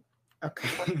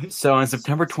 Okay. So on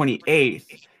September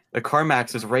 28th, the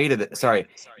CarMax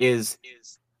is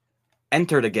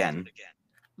entered again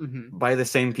Mhm. by the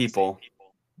same people.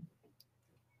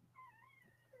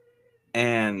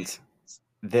 And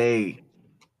they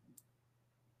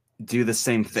do the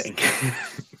same thing.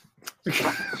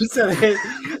 So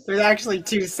there's actually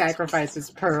 2 sacrifices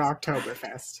per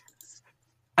Oktoberfest.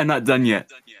 I'm not done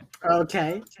yet.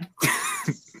 Okay.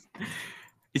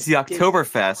 You see,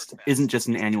 Oktoberfest isn't just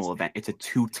an annual event. It's a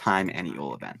 2-time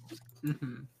annual event.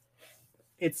 Mhm.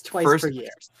 It's twice per year.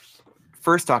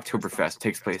 First Oktoberfest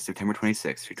takes place September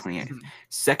 26th through 28th. Mhm.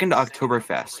 Second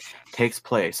Oktoberfest takes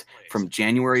place from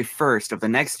January 1st of the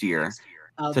next year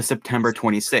to September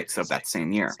 26th of that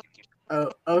same year.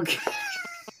 Oh, okay.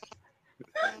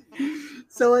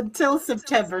 So until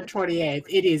September 28th,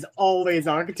 it is always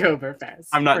Oktoberfest.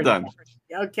 I'm not pretty done. much.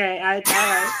 Okay, all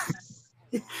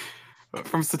right.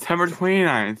 From September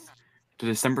 29th to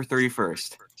December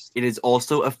 31st, it is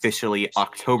also officially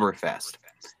Oktoberfest.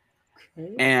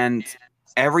 Okay. And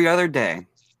every other day,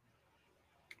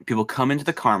 people come into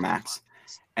the CarMax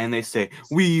and they say,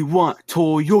 "We want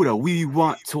Toyota, we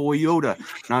want Toyota."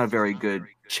 Not a very good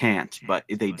chant, but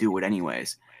they do it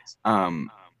anyways.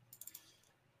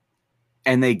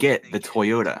 And they get the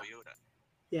Toyota.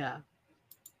 Yeah.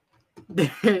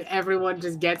 Everyone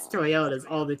just gets Toyotas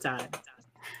all the time.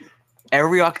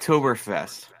 Every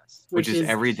Oktoberfest, which is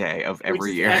every day of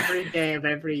every year. Every day of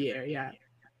every year, yeah.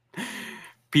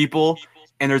 People,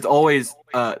 and there's always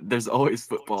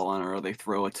football on, or they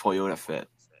throw a Toyota fit.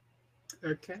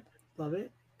 Okay, love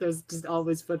it. There's just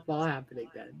always football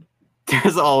happening then.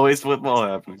 There's always football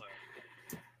happening.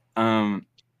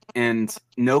 And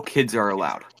no kids are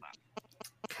allowed.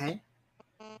 Okay.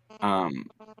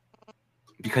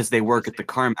 Because they work at the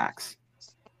CarMax.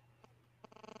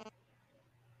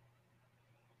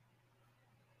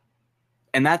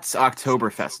 And that's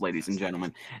Oktoberfest, ladies and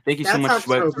gentlemen. Thank you so much.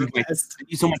 Thank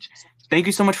you so much. Thank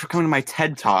you so much for coming to my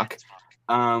TED Talk.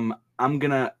 I'm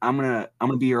gonna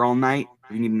be here all night.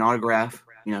 If you need an autograph,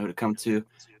 you know who to come to.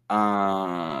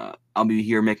 I'll be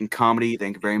here making comedy.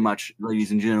 Thank you very much,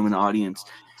 ladies and gentlemen, audience.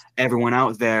 Everyone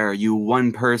out there, you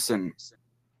one person.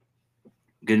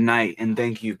 Good night and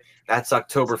thank you. That's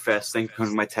Oktoberfest. Thank you for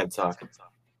coming to my TED Talk.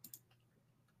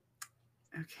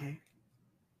 Okay.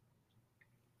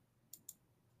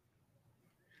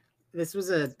 This was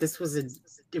a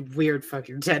weird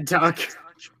fucking TED Talk.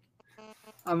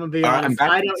 I'm gonna be honest.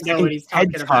 I don't know what he's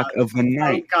talking TED about. Talk of the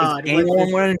night. Oh God! Does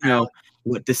anyone want to know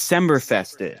what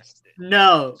Decemberfest is?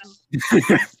 No.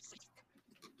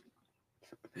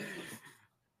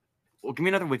 Well, give me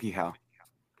another WikiHow.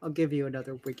 I'll give you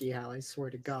another WikiHow. I swear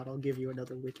to God, I'll give you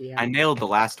another WikiHow. I nailed the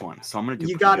last one, so I'm gonna do.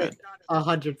 You got it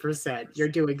 100%. You're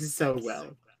doing so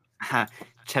well.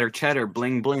 Cheddar, cheddar,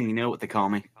 bling, bling. You know what they call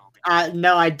me.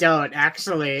 No, I don't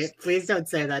actually. Please don't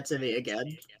say that to me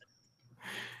again.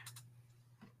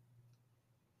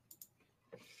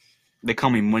 They call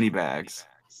me Moneybags.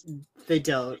 They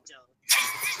don't.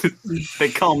 They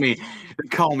call me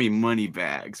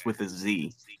Moneybags with a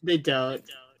Z. They don't.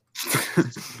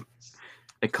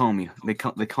 They call me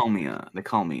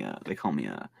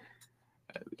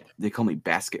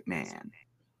Basket Man.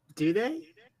 Do they?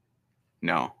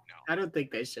 No. I don't think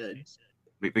they should.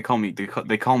 They call me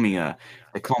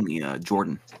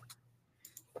Jordan.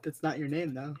 That's not your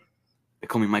name though. They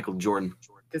call me Michael Jordan.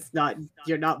 That's not.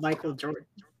 You're not Michael Jordan.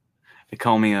 They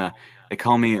call me You're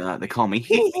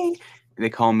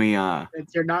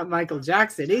not Michael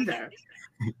Jackson either.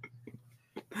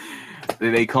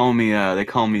 They call me a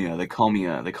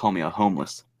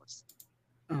homeless.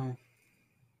 Oh.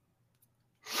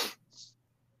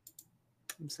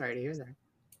 I'm sorry to hear that.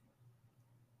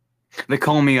 They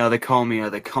call me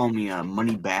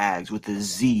Moneybags with a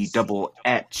Z double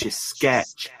etch a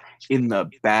sketch in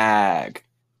the bag.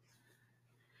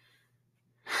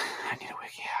 I need a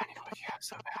wiki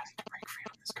so bad. I need to break free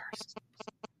from this curse.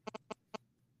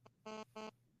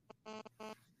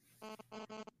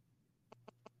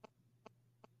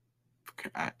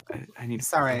 I need.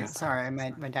 Sorry.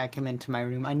 My dad came into my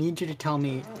room. I need you to tell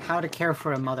me how to care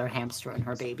for a mother hamster and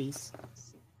her babies.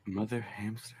 Mother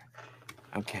hamster.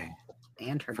 Okay.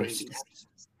 And her babies.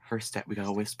 First step, we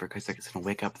gotta whisper because it's gonna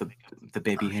wake up the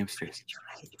baby hamsters. You're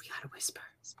right. We gotta whisper.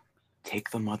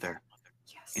 Take the mother.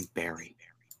 Yes. And bury.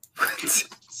 What?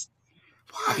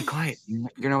 I'll be quiet. You're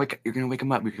gonna wake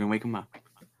him up. Why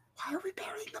are we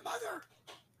burying the mother?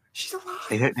 She's alive.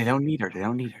 They don't need her.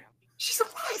 She's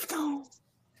alive though.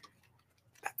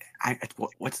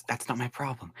 That's not my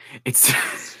problem. It's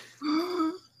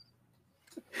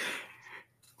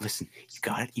listen, you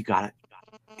got it.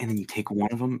 And then you take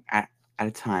one of them at a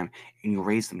time and you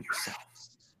raise them yourself.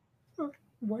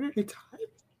 One at a time?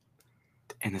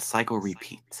 And the cycle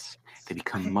repeats. They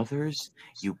become mothers.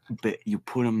 You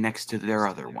put them next to their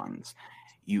other ones.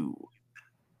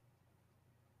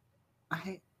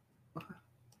 Huh?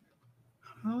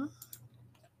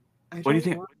 What do you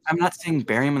think? I'm not saying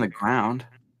bury them in the ground.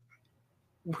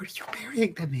 What are you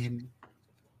burying them in?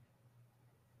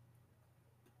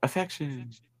 Affection.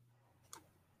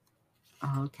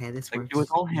 Oh, okay, this Like works. do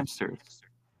with all hamsters.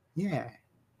 Yeah.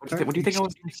 What do you think I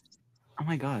was? Oh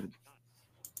my god.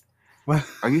 What?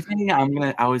 Are you thinking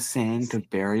I was saying to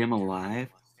bury him alive?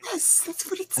 Yes, that's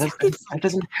what it sounded like. That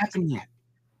doesn't happen yet.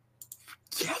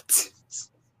 Yet?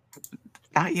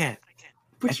 Not yet.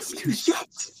 What do you mean yet?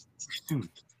 Soon.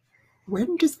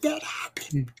 When does that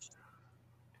happen?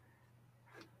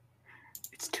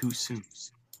 It's too soon.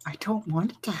 I don't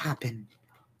want it to happen.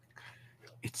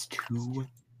 It's too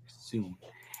soon.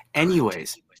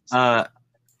 Anyways, man,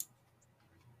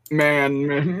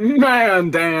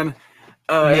 Dan.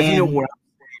 If you know what I'm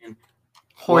saying.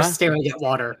 Horse staring at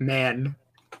water, man.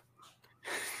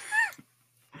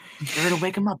 You're gonna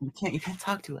wake him up. You can't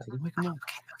talk too loud. Wake him up.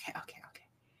 Okay.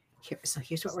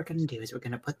 Here's what we're gonna do: is we're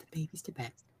gonna put the babies to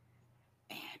bed,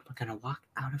 and we're gonna walk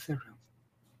out of the room,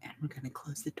 and we're gonna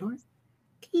close the door.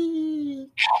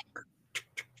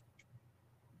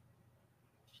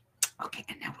 Okay,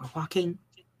 and now we're walking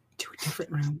to a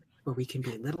different room where we can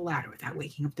be a little louder without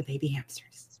waking up the baby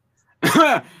hamsters.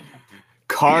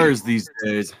 Cars these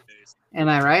days. Am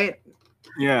I right?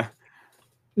 Yeah.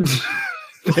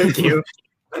 Thank you.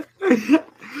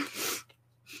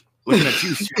 Looking at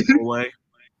you, Chevrolet.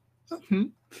 Oh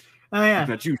yeah.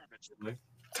 Looking at you, Chevrolet.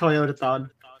 Toyota-thon.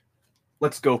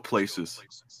 Let's go places.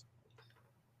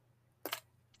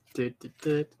 This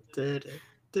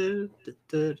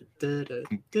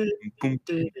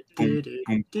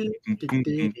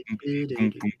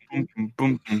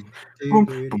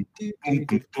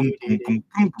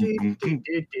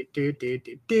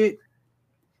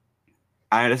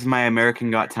is my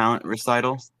American Got Talent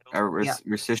recital.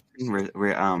 Recitation.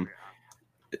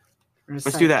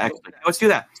 Let's do that. Actually. Let's do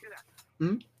that.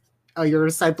 Oh, you're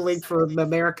recycling from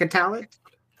America Talent?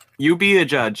 You be a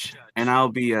judge, and I'll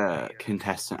be a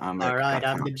contestant on All America right, Got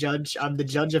I'm the Talent. judge. I'm the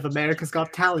judge of America's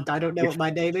Got Talent. I don't know what my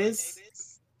name is.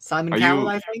 Simon Are Cowell, you-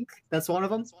 I think. That's one of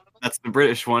them. That's the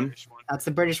British one. That's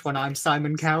the British one. I'm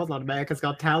Simon Cowell on America's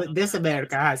Got Talent. This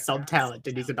America has some talent,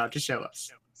 and he's about to show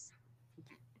us.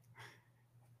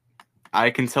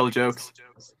 I can tell jokes.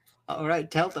 All right,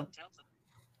 tell them.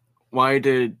 Why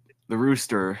did the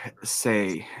rooster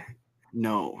say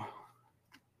no?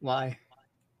 Why?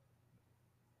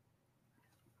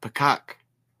 Peacock.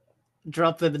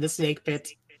 Drop them in the snake pit.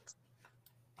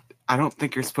 I don't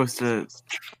think you're supposed to.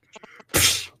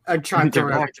 A trapdoor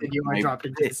They're opens and you are back. dropped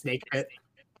into the snake pit.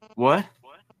 What?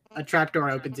 A trapdoor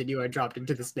opens and you are dropped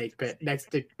into the snake pit. Next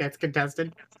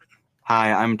contestant.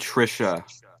 Hi, I'm Trisha.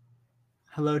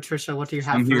 Hello, Trisha. What do you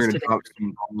have I'm for here us to today? drop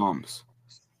some bombs.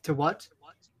 To what?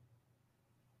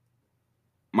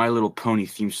 My Little Pony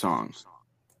theme song.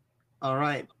 All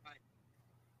right.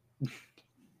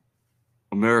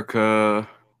 America.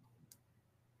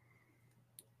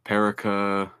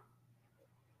 Perica.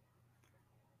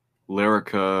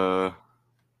 Lyrica.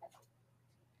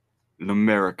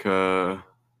 L'America.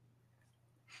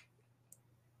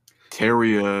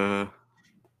 Terrier.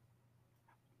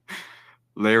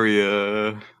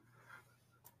 Laria.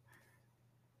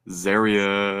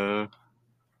 Zaria.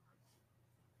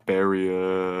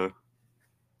 Baria.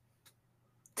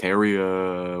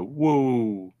 Terrier.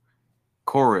 Whoa.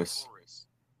 Chorus.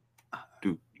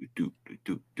 Do do do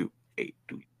do do eight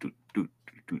do do do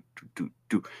do do do do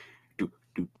do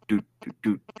do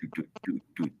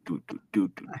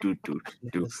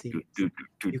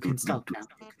do You can stop now.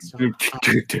 You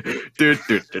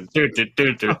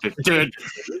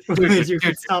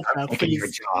can stop now,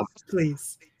 please.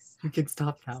 Please. You can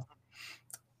stop now.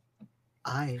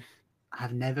 I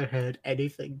have never heard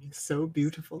anything so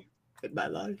beautiful in my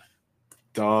life.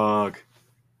 Dog.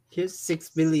 Here's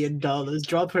 $6 million.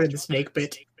 Drop her in the snake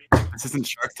pit. This isn't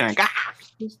Shark Tank.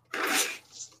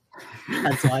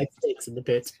 That's why it stakes in the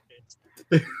pit.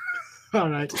 All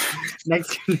right.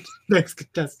 Next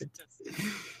contestant.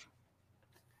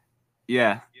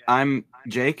 Yeah, I'm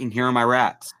Jake, and here are my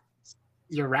rats.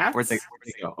 Your rats? Where'd they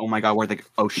go? Oh my god, where'd they go?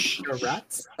 Oh shit. Your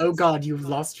rats? Oh god, you've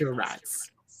lost your rats.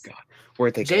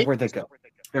 Where'd they go? Jake? Where'd they go?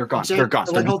 They're gone. Jake, They're gone.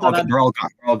 wait, hold on, They're all gone.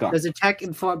 They're all gone. There's a tech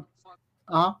inform.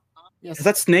 Yes. Has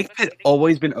that snake pit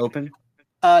always been open?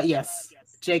 Yes.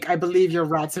 Jake, I believe your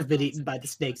rats have been eaten by the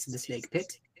snakes in the snake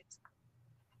pit.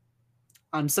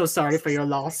 I'm so sorry for your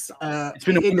loss. It's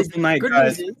been a wonderful night, good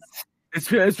guys. news is,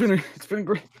 It's been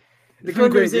great. the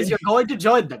good news is you're going to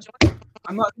join them.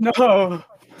 I'm not. No.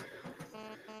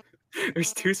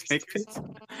 There's 2 snake pits.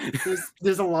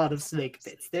 There's a lot of snake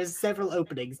pits. There's several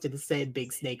openings to the same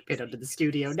big snake pit under the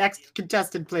studio. Next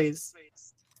contestant, please.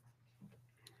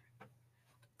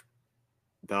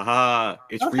 It's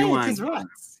Okay, Rewind. it's his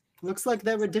rats. Looks like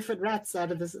there were different rats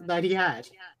out of this that he had.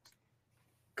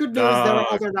 Good news, there are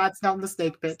other rats down the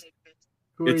snake pit.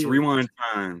 Who are It's you? Rewind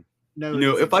time. No, You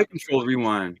know, it if I control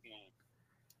Rewind,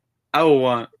 I will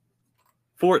want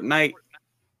Fortnite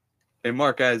and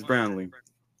Marquez Brownlee.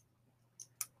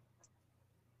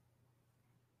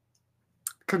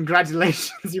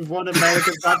 Congratulations, you've won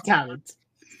America's Got Talent.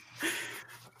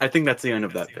 I think that's the end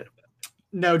of that bit.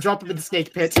 No, drop him in the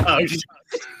snake pit. Oh,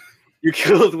 you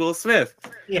killed Will Smith.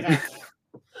 Yeah.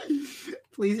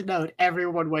 Please note,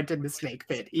 everyone went in the snake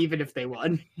pit, even if they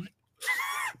won.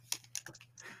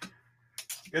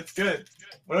 That's good.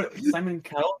 Simon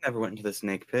Cowell never went into the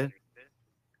snake pit.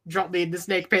 Drop me in the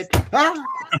snake pit. Ah!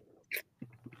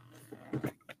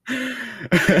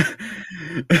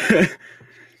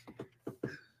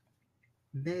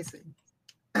 Amazing.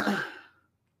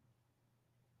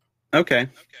 Okay.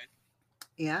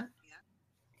 Yeah?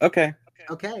 Okay.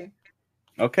 Okay.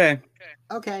 Okay.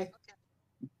 Okay.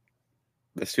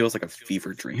 This feels like a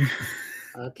fever dream.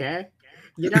 Okay.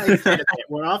 You know, it's kind of it.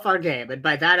 We're off our game, and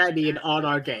by that I mean on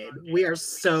our game. We are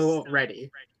so ready.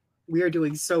 We are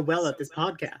doing so well at this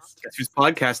podcast. Guess who's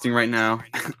podcasting right now?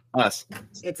 Us.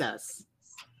 It's us.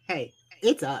 Hey,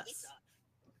 it's us.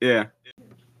 Yeah.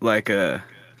 Like Good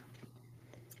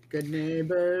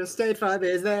neighbor, State Farm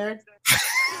is there.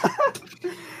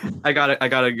 I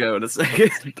gotta go in a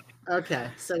second. Okay,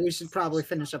 so we should probably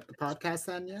finish up the podcast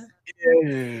then, yeah?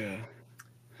 Yeah.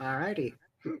 Alrighty.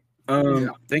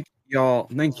 Thank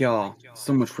y'all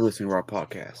so much for listening to our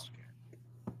podcast.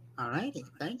 Alrighty.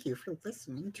 Thank you for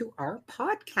listening to our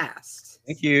podcast.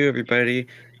 Thank you, everybody.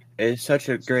 This was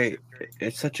a good.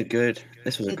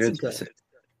 This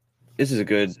is a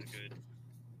good.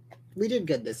 We did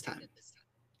good this time.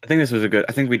 I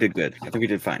think we did good. I think we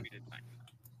did fine.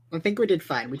 I think we did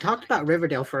fine. We talked about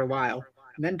Riverdale for a while.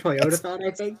 And then Toyota thought,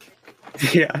 I think.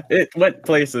 Yeah, it went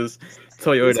places. This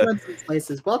Toyota. went some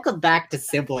places. Welcome back to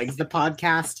Siblings, the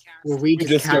podcast where we We just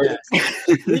just kind of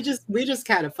started. we just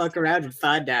kind of fuck around and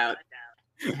find out.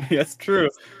 That's true.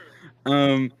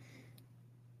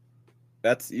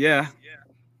 That's yeah.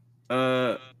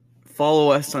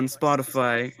 Follow us on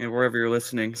Spotify and wherever you're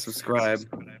listening. Subscribe.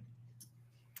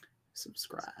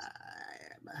 Subscribe.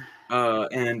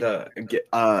 And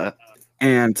How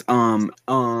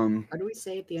do we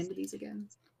say at the end of these again?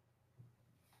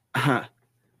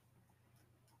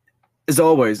 As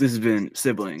always, this has been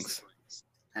Siblings.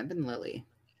 I've been Lily.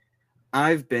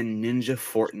 I've been Ninja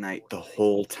Fortnite the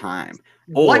whole time.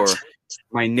 What? Or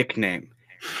my nickname,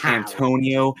 How?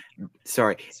 Anthony.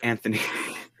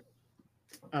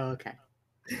 Oh, okay.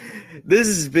 This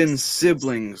has been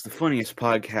Siblings, the funniest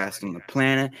podcast on the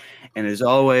planet. And as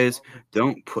always,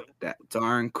 don't put that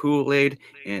darn Kool-Aid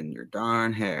in your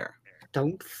darn hair.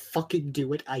 Don't fucking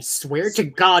do it. I swear to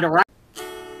God, or